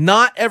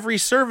 not every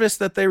service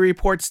that they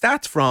report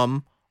stats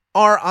from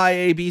are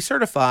IAB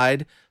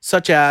certified,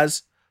 such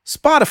as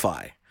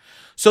Spotify.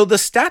 So the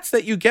stats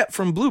that you get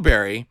from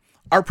Blueberry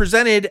are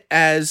presented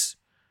as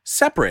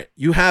separate.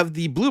 You have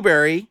the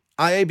Blueberry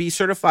IAB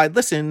certified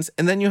listens,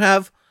 and then you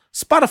have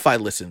Spotify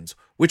listens,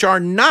 which are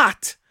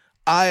not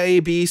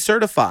IAB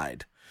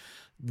certified.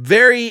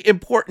 Very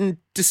important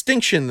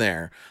distinction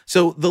there.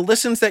 So the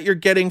listens that you're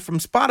getting from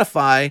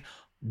Spotify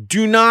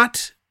do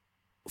not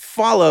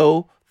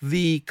follow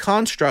the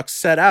constructs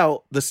set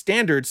out, the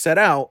standards set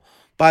out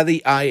by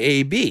the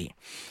IAB.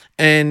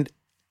 And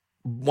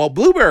while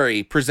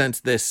Blueberry presents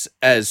this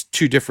as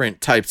two different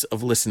types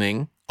of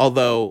listening,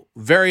 although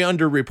very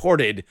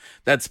underreported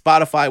that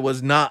Spotify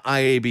was not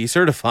IAB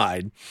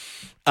certified,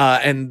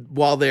 and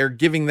while they're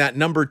giving that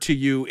number to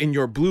you in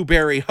your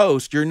Blueberry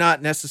host, you're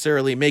not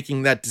necessarily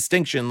making that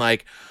distinction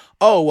like,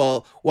 oh,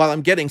 well, while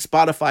I'm getting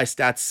Spotify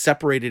stats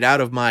separated out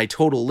of my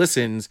total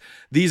listens,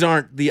 these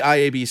aren't the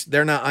IAB,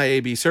 they're not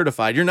IAB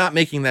certified. You're not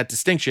making that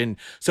distinction.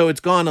 So it's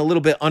gone a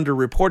little bit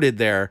underreported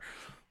there.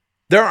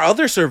 There are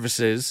other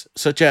services,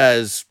 such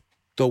as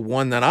the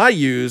one that I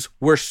use,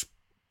 where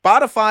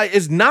Spotify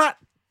is not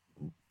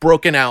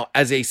broken out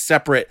as a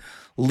separate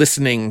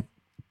listening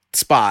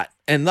spot.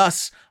 And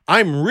thus,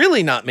 I'm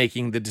really not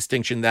making the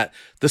distinction that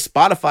the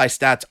Spotify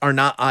stats are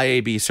not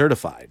IAB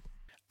certified.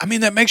 I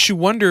mean, that makes you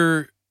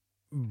wonder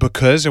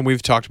because, and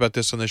we've talked about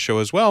this on the show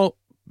as well,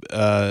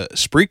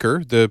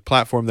 Spreaker, the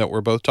platform that we're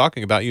both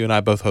talking about, you and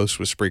I both host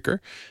with Spreaker,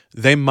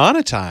 they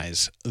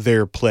monetize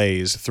their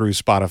plays through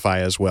Spotify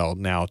as well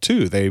now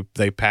too.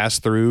 They pass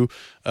through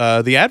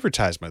the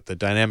advertisement, the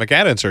dynamic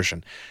ad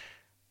insertion.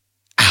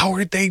 How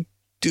are they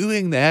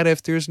doing that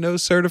if there's no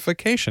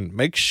certification?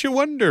 Makes you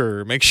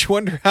wonder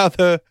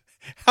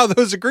how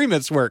those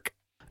agreements work.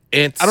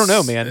 I don't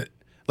know, man.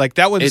 Like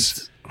that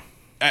one's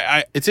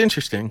it's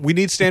interesting. We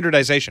need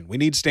standardization. We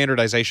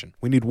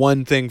need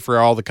one thing for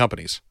all the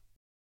companies.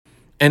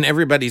 And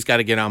everybody's got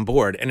to get on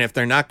board. And if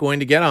they're not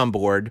going to get on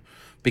board,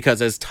 because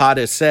as Todd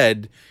has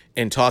said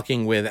in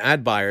talking with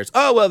ad buyers,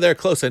 oh, well, they're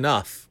close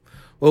enough.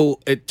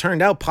 Well, it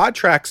turned out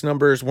Podtrac's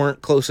numbers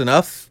weren't close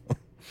enough.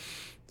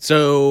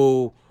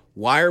 So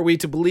why are we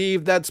to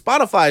believe that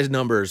Spotify's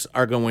numbers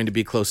are going to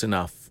be close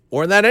enough,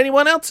 or that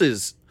anyone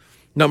else's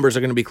numbers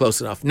are going to be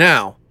close enough?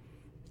 Now,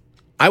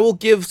 I will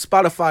give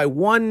Spotify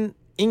one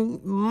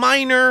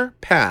minor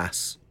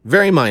pass,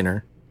 very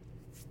minor,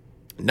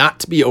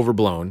 not to be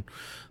overblown.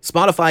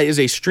 Spotify is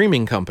a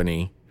streaming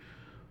company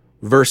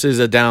versus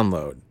a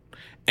download.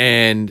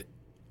 And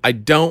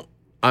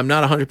I'm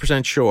not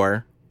 100%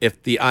 sure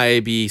if the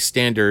IAB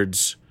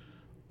standards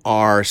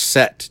are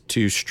set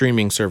to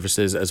streaming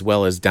services as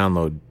well as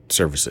download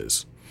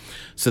services.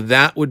 So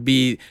that would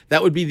be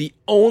the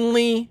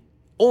only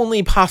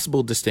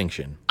possible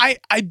distinction.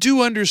 I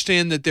do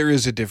understand that there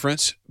is a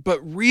difference,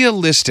 but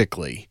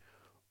realistically,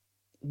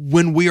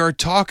 when we are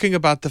talking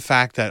about the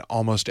fact that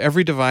almost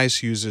every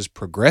device uses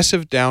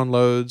progressive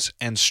downloads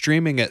and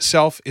streaming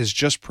itself is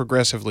just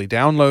progressively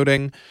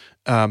downloading,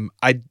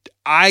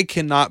 I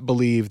cannot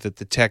believe that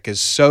the tech is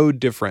so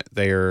different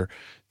there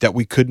that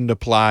we couldn't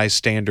apply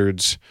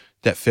standards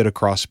that fit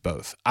across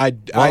both. I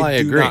do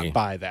agree. not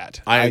buy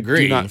that. I agree.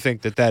 I do not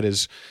think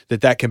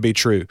that can be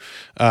true.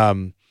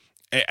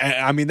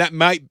 I mean, that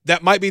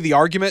might be the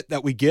argument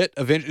that we get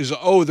eventually is,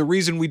 oh, the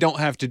reason we don't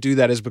have to do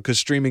that is because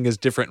streaming is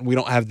different and we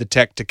don't have the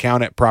tech to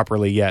count it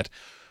properly yet.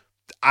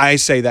 I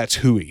say that's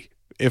hooey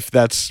if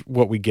that's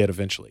what we get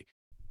eventually.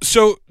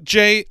 So,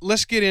 Jay,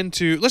 let's go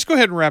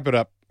ahead and wrap it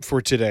up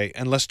for today,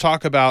 and let's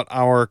talk about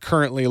our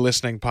currently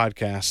listening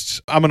podcasts.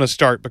 I'm going to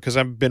start because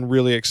I've been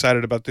really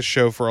excited about this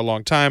show for a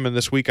long time, and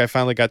this week I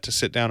finally got to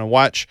sit down and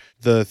watch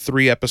the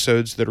 3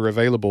 episodes that are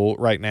available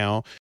right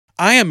now.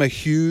 I am a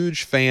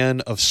huge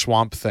fan of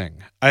Swamp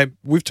Thing.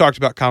 We've talked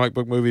about comic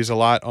book movies a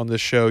lot on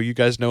this show. You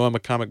guys know I'm a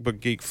comic book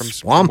geek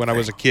from when I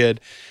was a kid,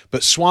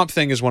 but Swamp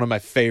Thing is one of my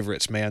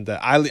favorites, man.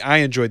 I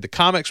enjoyed the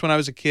comics when I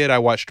was a kid. I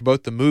watched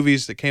both the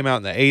movies that came out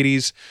in the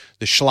 80s,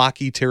 the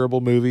schlocky, terrible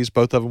movies.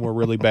 Both of them were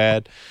really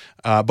bad,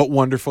 but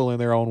wonderful in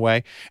their own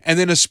way. And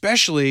then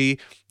especially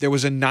there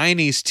was a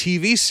 90s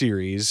TV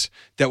series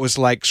that was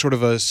like sort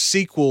of a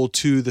sequel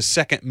to the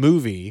second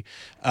movie.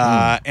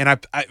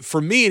 And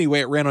for me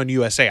anyway, it ran on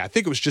USA. I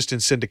think it was just in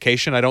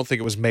syndication. I don't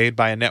think it was made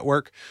by a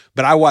network,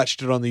 but I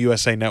watched it on the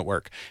USA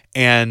Network,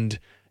 and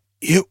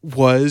it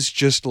was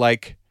just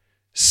like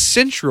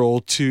central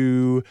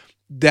to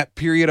that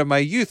period of my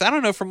youth. I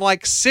don't know, from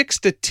like 6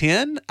 to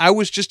 10, I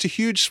was just a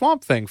huge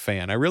Swamp Thing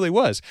fan. I really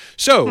was.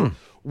 So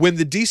when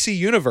the DC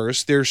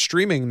Universe, their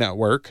streaming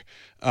network,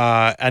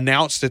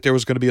 announced that there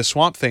was going to be a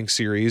Swamp Thing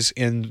series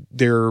in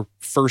their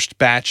first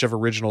batch of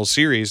original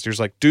series, there's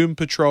like Doom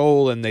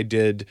Patrol, and they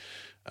did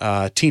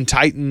Teen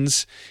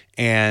Titans,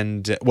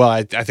 and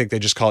I think they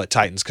just call it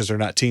Titans because they're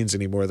not teens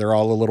anymore. They're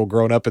all a little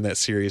grown up in that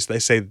series. They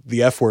say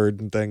the F word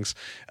and things.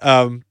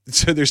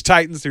 So there's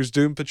Titans, there's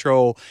Doom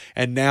Patrol,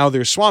 and now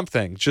there's Swamp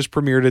Thing. Just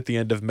premiered at the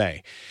end of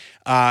May.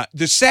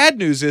 The sad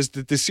news is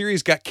that the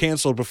series got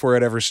canceled before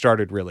it ever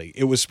started, really.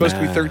 It was supposed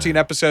to be 13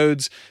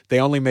 episodes. They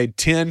only made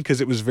 10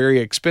 because it was very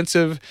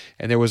expensive,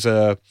 and there was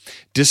a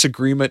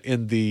disagreement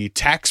in the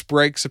tax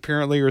breaks,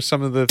 apparently, or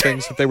some of the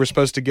things that they were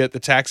supposed to get, the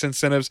tax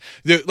incentives.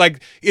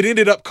 Like, it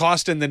ended up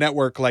costing the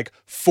network like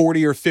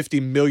 $40 or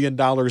 $50 million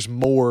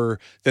more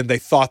than they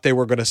thought they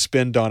were going to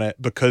spend on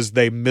it because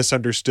they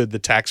misunderstood the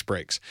tax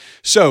breaks.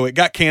 So it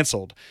got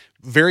canceled.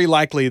 Very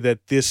likely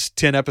that this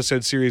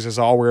 10-episode series is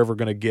all we're ever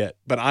going to get,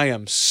 but I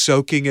am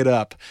soaking it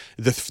up.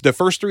 The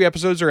first 3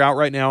 episodes are out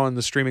right now on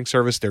the streaming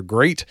service. They're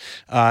great,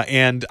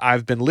 and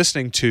I've been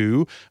listening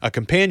to a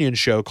companion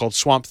show called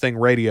Swamp Thing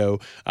Radio.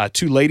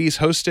 2 ladies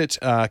host it,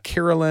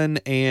 Carolyn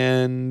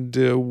and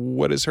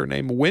what is her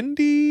name?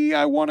 Wendy,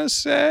 I want to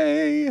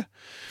say.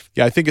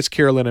 Yeah, I think it's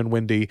Carolyn and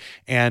Wendy,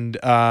 and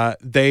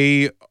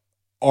they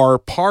are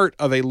part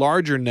of a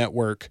larger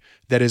network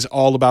that is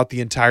all about the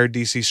entire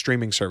DC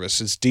streaming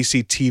service. It's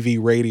DC TV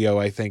Radio,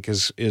 I think,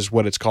 is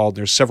what it's called.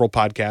 There's several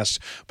podcasts,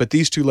 but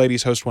these 2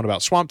 ladies host one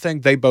about Swamp Thing.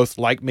 They both,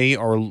 like me,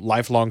 are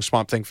lifelong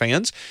Swamp Thing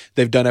fans.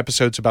 They've done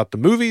episodes about the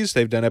movies.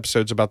 They've done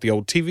episodes about the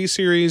old TV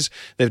series.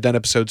 They've done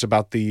episodes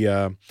about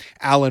the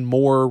Alan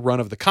Moore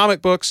run of the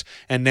comic books,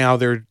 and now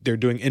they're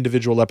doing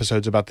individual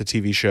episodes about the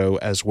TV show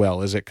as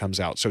well as it comes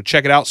out. So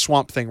check it out,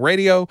 Swamp Thing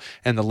Radio,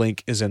 and the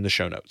link is in the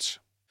show notes.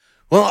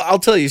 Well, I'll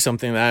tell you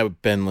something that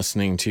I've been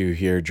listening to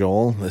here,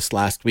 Joel, this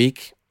last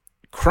week.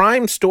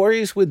 Crime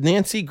Stories with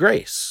Nancy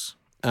Grace.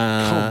 Oh,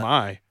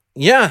 my.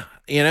 Yeah.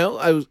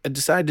 I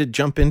decided to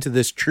jump into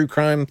this true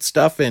crime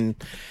stuff and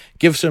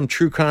give some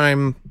true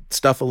crime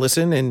stuff a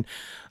listen. And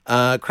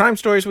Crime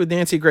Stories with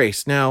Nancy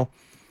Grace. Now,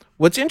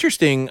 what's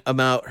interesting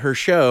about her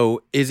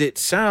show is it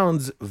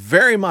sounds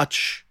very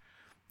much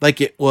like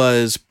it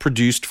was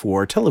produced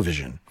for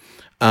television.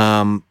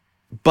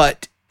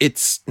 But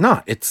it's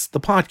not. It's the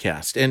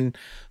podcast. And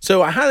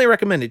so I highly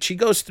recommend it. She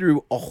goes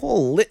through a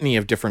whole litany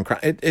of different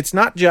crimes. It's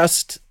not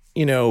just,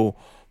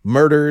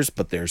 murders,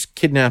 but there's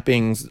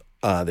kidnappings,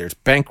 there's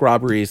bank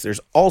robberies, there's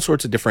all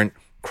sorts of different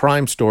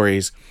crime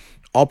stories,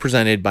 all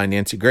presented by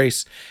Nancy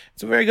Grace.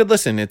 It's a very good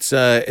listen. It's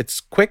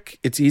quick,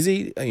 it's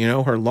easy.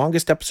 Her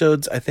longest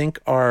episodes, I think,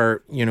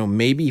 are,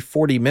 maybe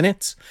 40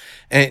 minutes.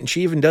 And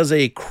she even does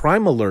a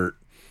Crime Alert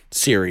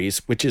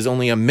series, which is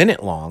only a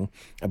minute long.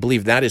 I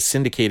believe that is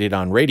syndicated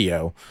on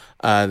radio.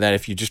 That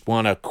if you just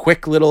want a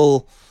quick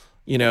little,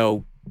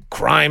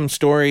 crime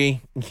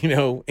story,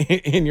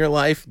 in your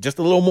life, just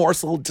a little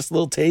morsel, just a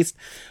little taste.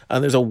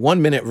 There's a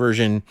 1-minute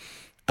version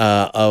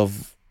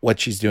of what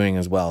she's doing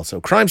as well.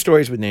 So Crime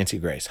Stories with Nancy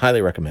Grace,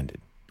 highly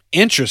recommended.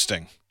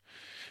 Interesting.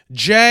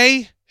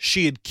 Jay,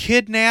 she had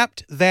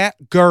kidnapped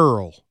that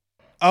girl.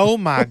 Oh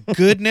my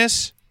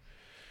goodness.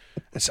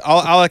 That's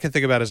all I can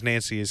think about is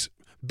Nancy is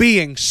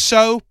being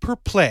so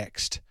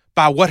perplexed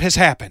by what has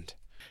happened.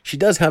 She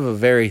does have a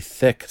very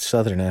thick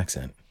Southern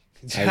accent.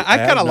 I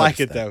kind of like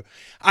it, though.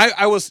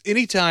 I was,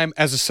 anytime,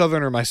 as a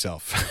Southerner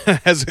myself,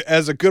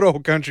 as a good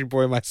old country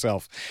boy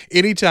myself,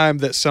 anytime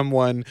that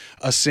someone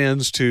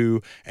ascends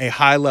to a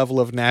high level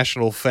of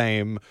national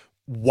fame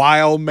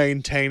while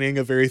maintaining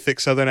a very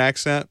thick Southern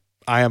accent,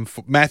 I am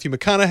Matthew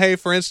McConaughey,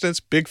 for instance,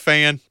 big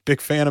fan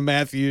of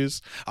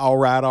Matthews. All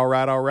right. All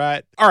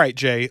right,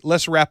 Jay,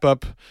 let's wrap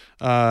up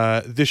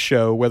this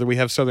show, whether we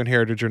have Southern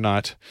heritage or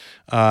not,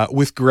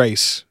 with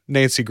Grace,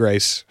 Nancy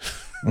Grace.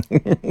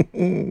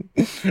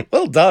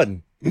 Well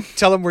done.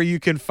 Tell them where you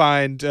can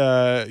find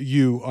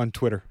you on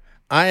Twitter.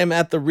 I am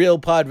at The Real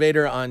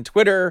Podvader on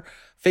Twitter,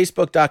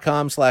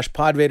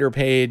 Facebook.com/Podvader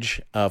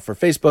page. For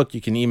Facebook,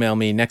 you can email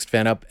me,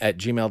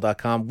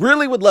 nextfanup@gmail.com.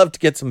 Really would love to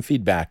get some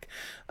feedback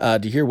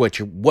to hear what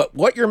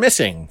you're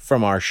missing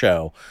from our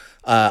show.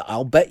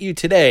 I'll bet you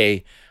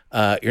today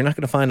you're not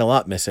going to find a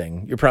lot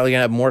missing. You're probably going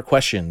to have more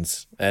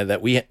questions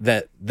than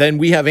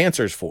we have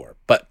answers for.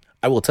 But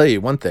I will tell you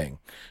one thing.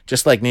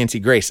 Just like Nancy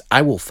Grace,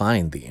 I will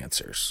find the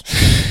answers.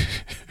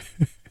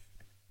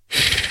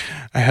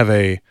 I have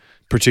a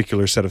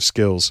particular set of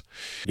skills.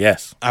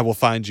 Yes. I will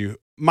find you.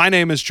 My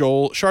name is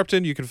Joel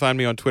Sharpton. You can find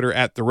me on Twitter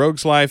at The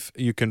Rogues Life.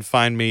 You can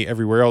find me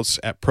everywhere else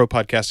at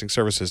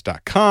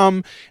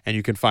propodcastingservices.com. And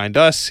you can find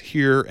us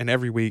here and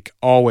every week,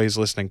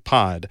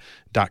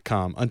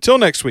 alwayslisteningpod.com. Until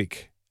next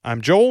week,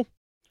 I'm Joel.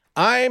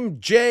 I'm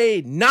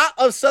Jay, not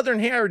of Southern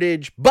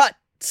heritage, but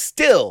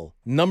still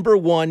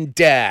 #1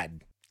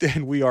 dad.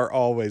 And we are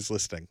always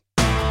listening.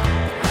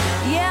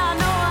 Yeah, I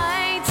know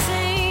I ain't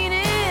seen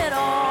it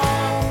all,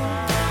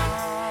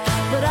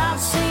 but I've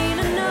seen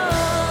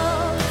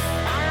enough.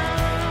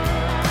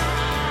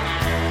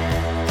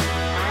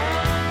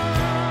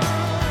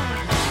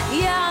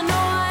 Yeah, I know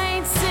I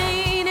ain't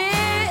seen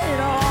it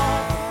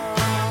all,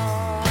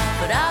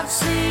 but I've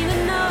seen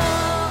enough.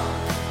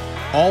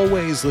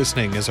 Always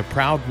Listening is a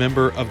proud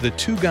member of the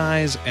Two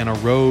Guys and a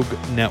Rogue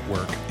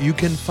network. You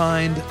can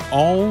find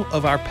all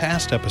of our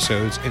past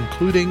episodes,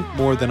 including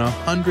more than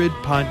 100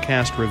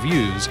 podcast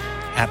reviews,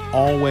 at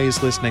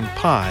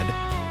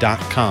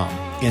alwayslisteningpod.com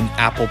in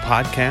Apple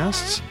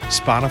Podcasts,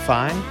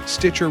 Spotify,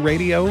 Stitcher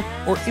Radio,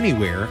 or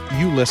anywhere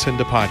you listen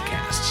to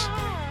podcasts.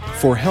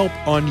 For help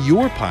on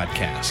your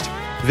podcast,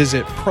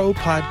 visit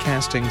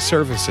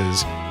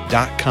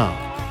propodcastingservices.com.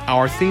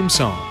 Our theme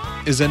song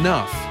is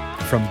Enough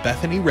from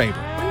Bethany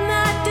Rayburn. When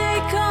that day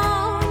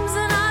comes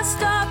and I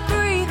stop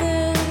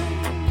breathing,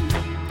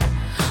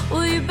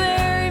 will you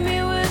bury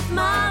me with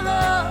my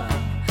love?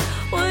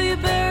 Will you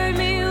bury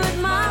me with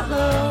my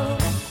love?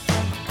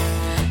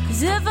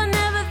 'Cause if I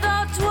never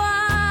thought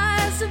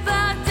twice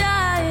about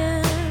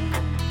dying,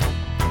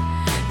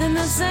 then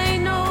this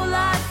ain't no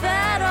life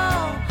at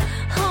all.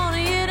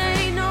 Honey, it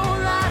ain't no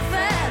life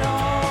at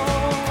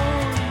all.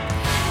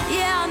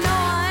 Yeah, I know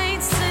I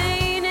ain't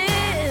seen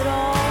it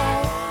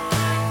all,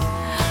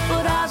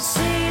 but I've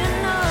seen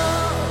enough.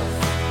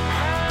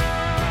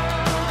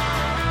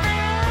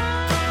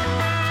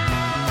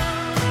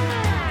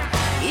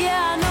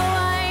 Yeah, I know I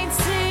ain't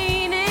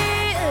seen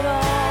it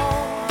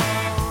all,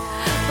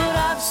 but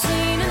I've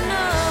seen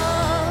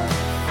enough.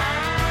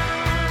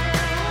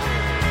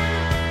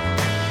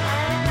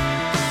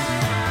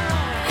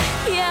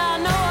 Yeah, I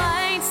know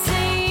I ain't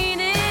seen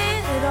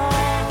it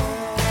all,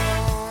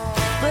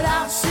 but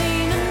I've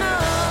seen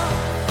enough.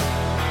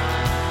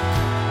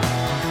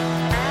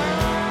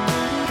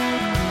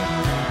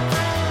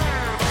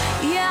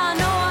 Yeah, I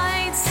know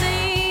I ain't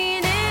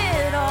seen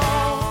it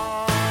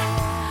all,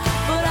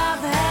 but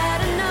I've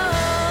had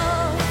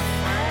enough.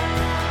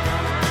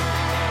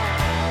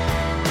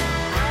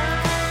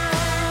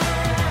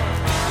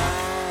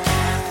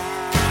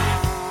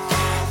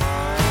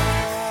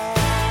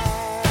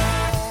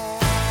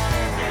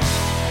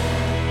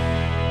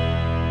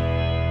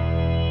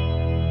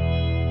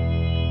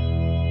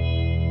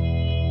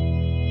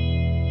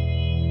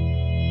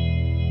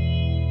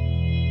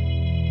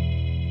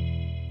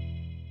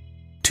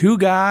 Two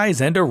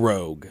Guys and a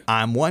Rogue.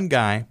 I'm one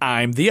guy,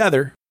 I'm the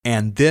other.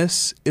 and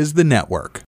this is the network.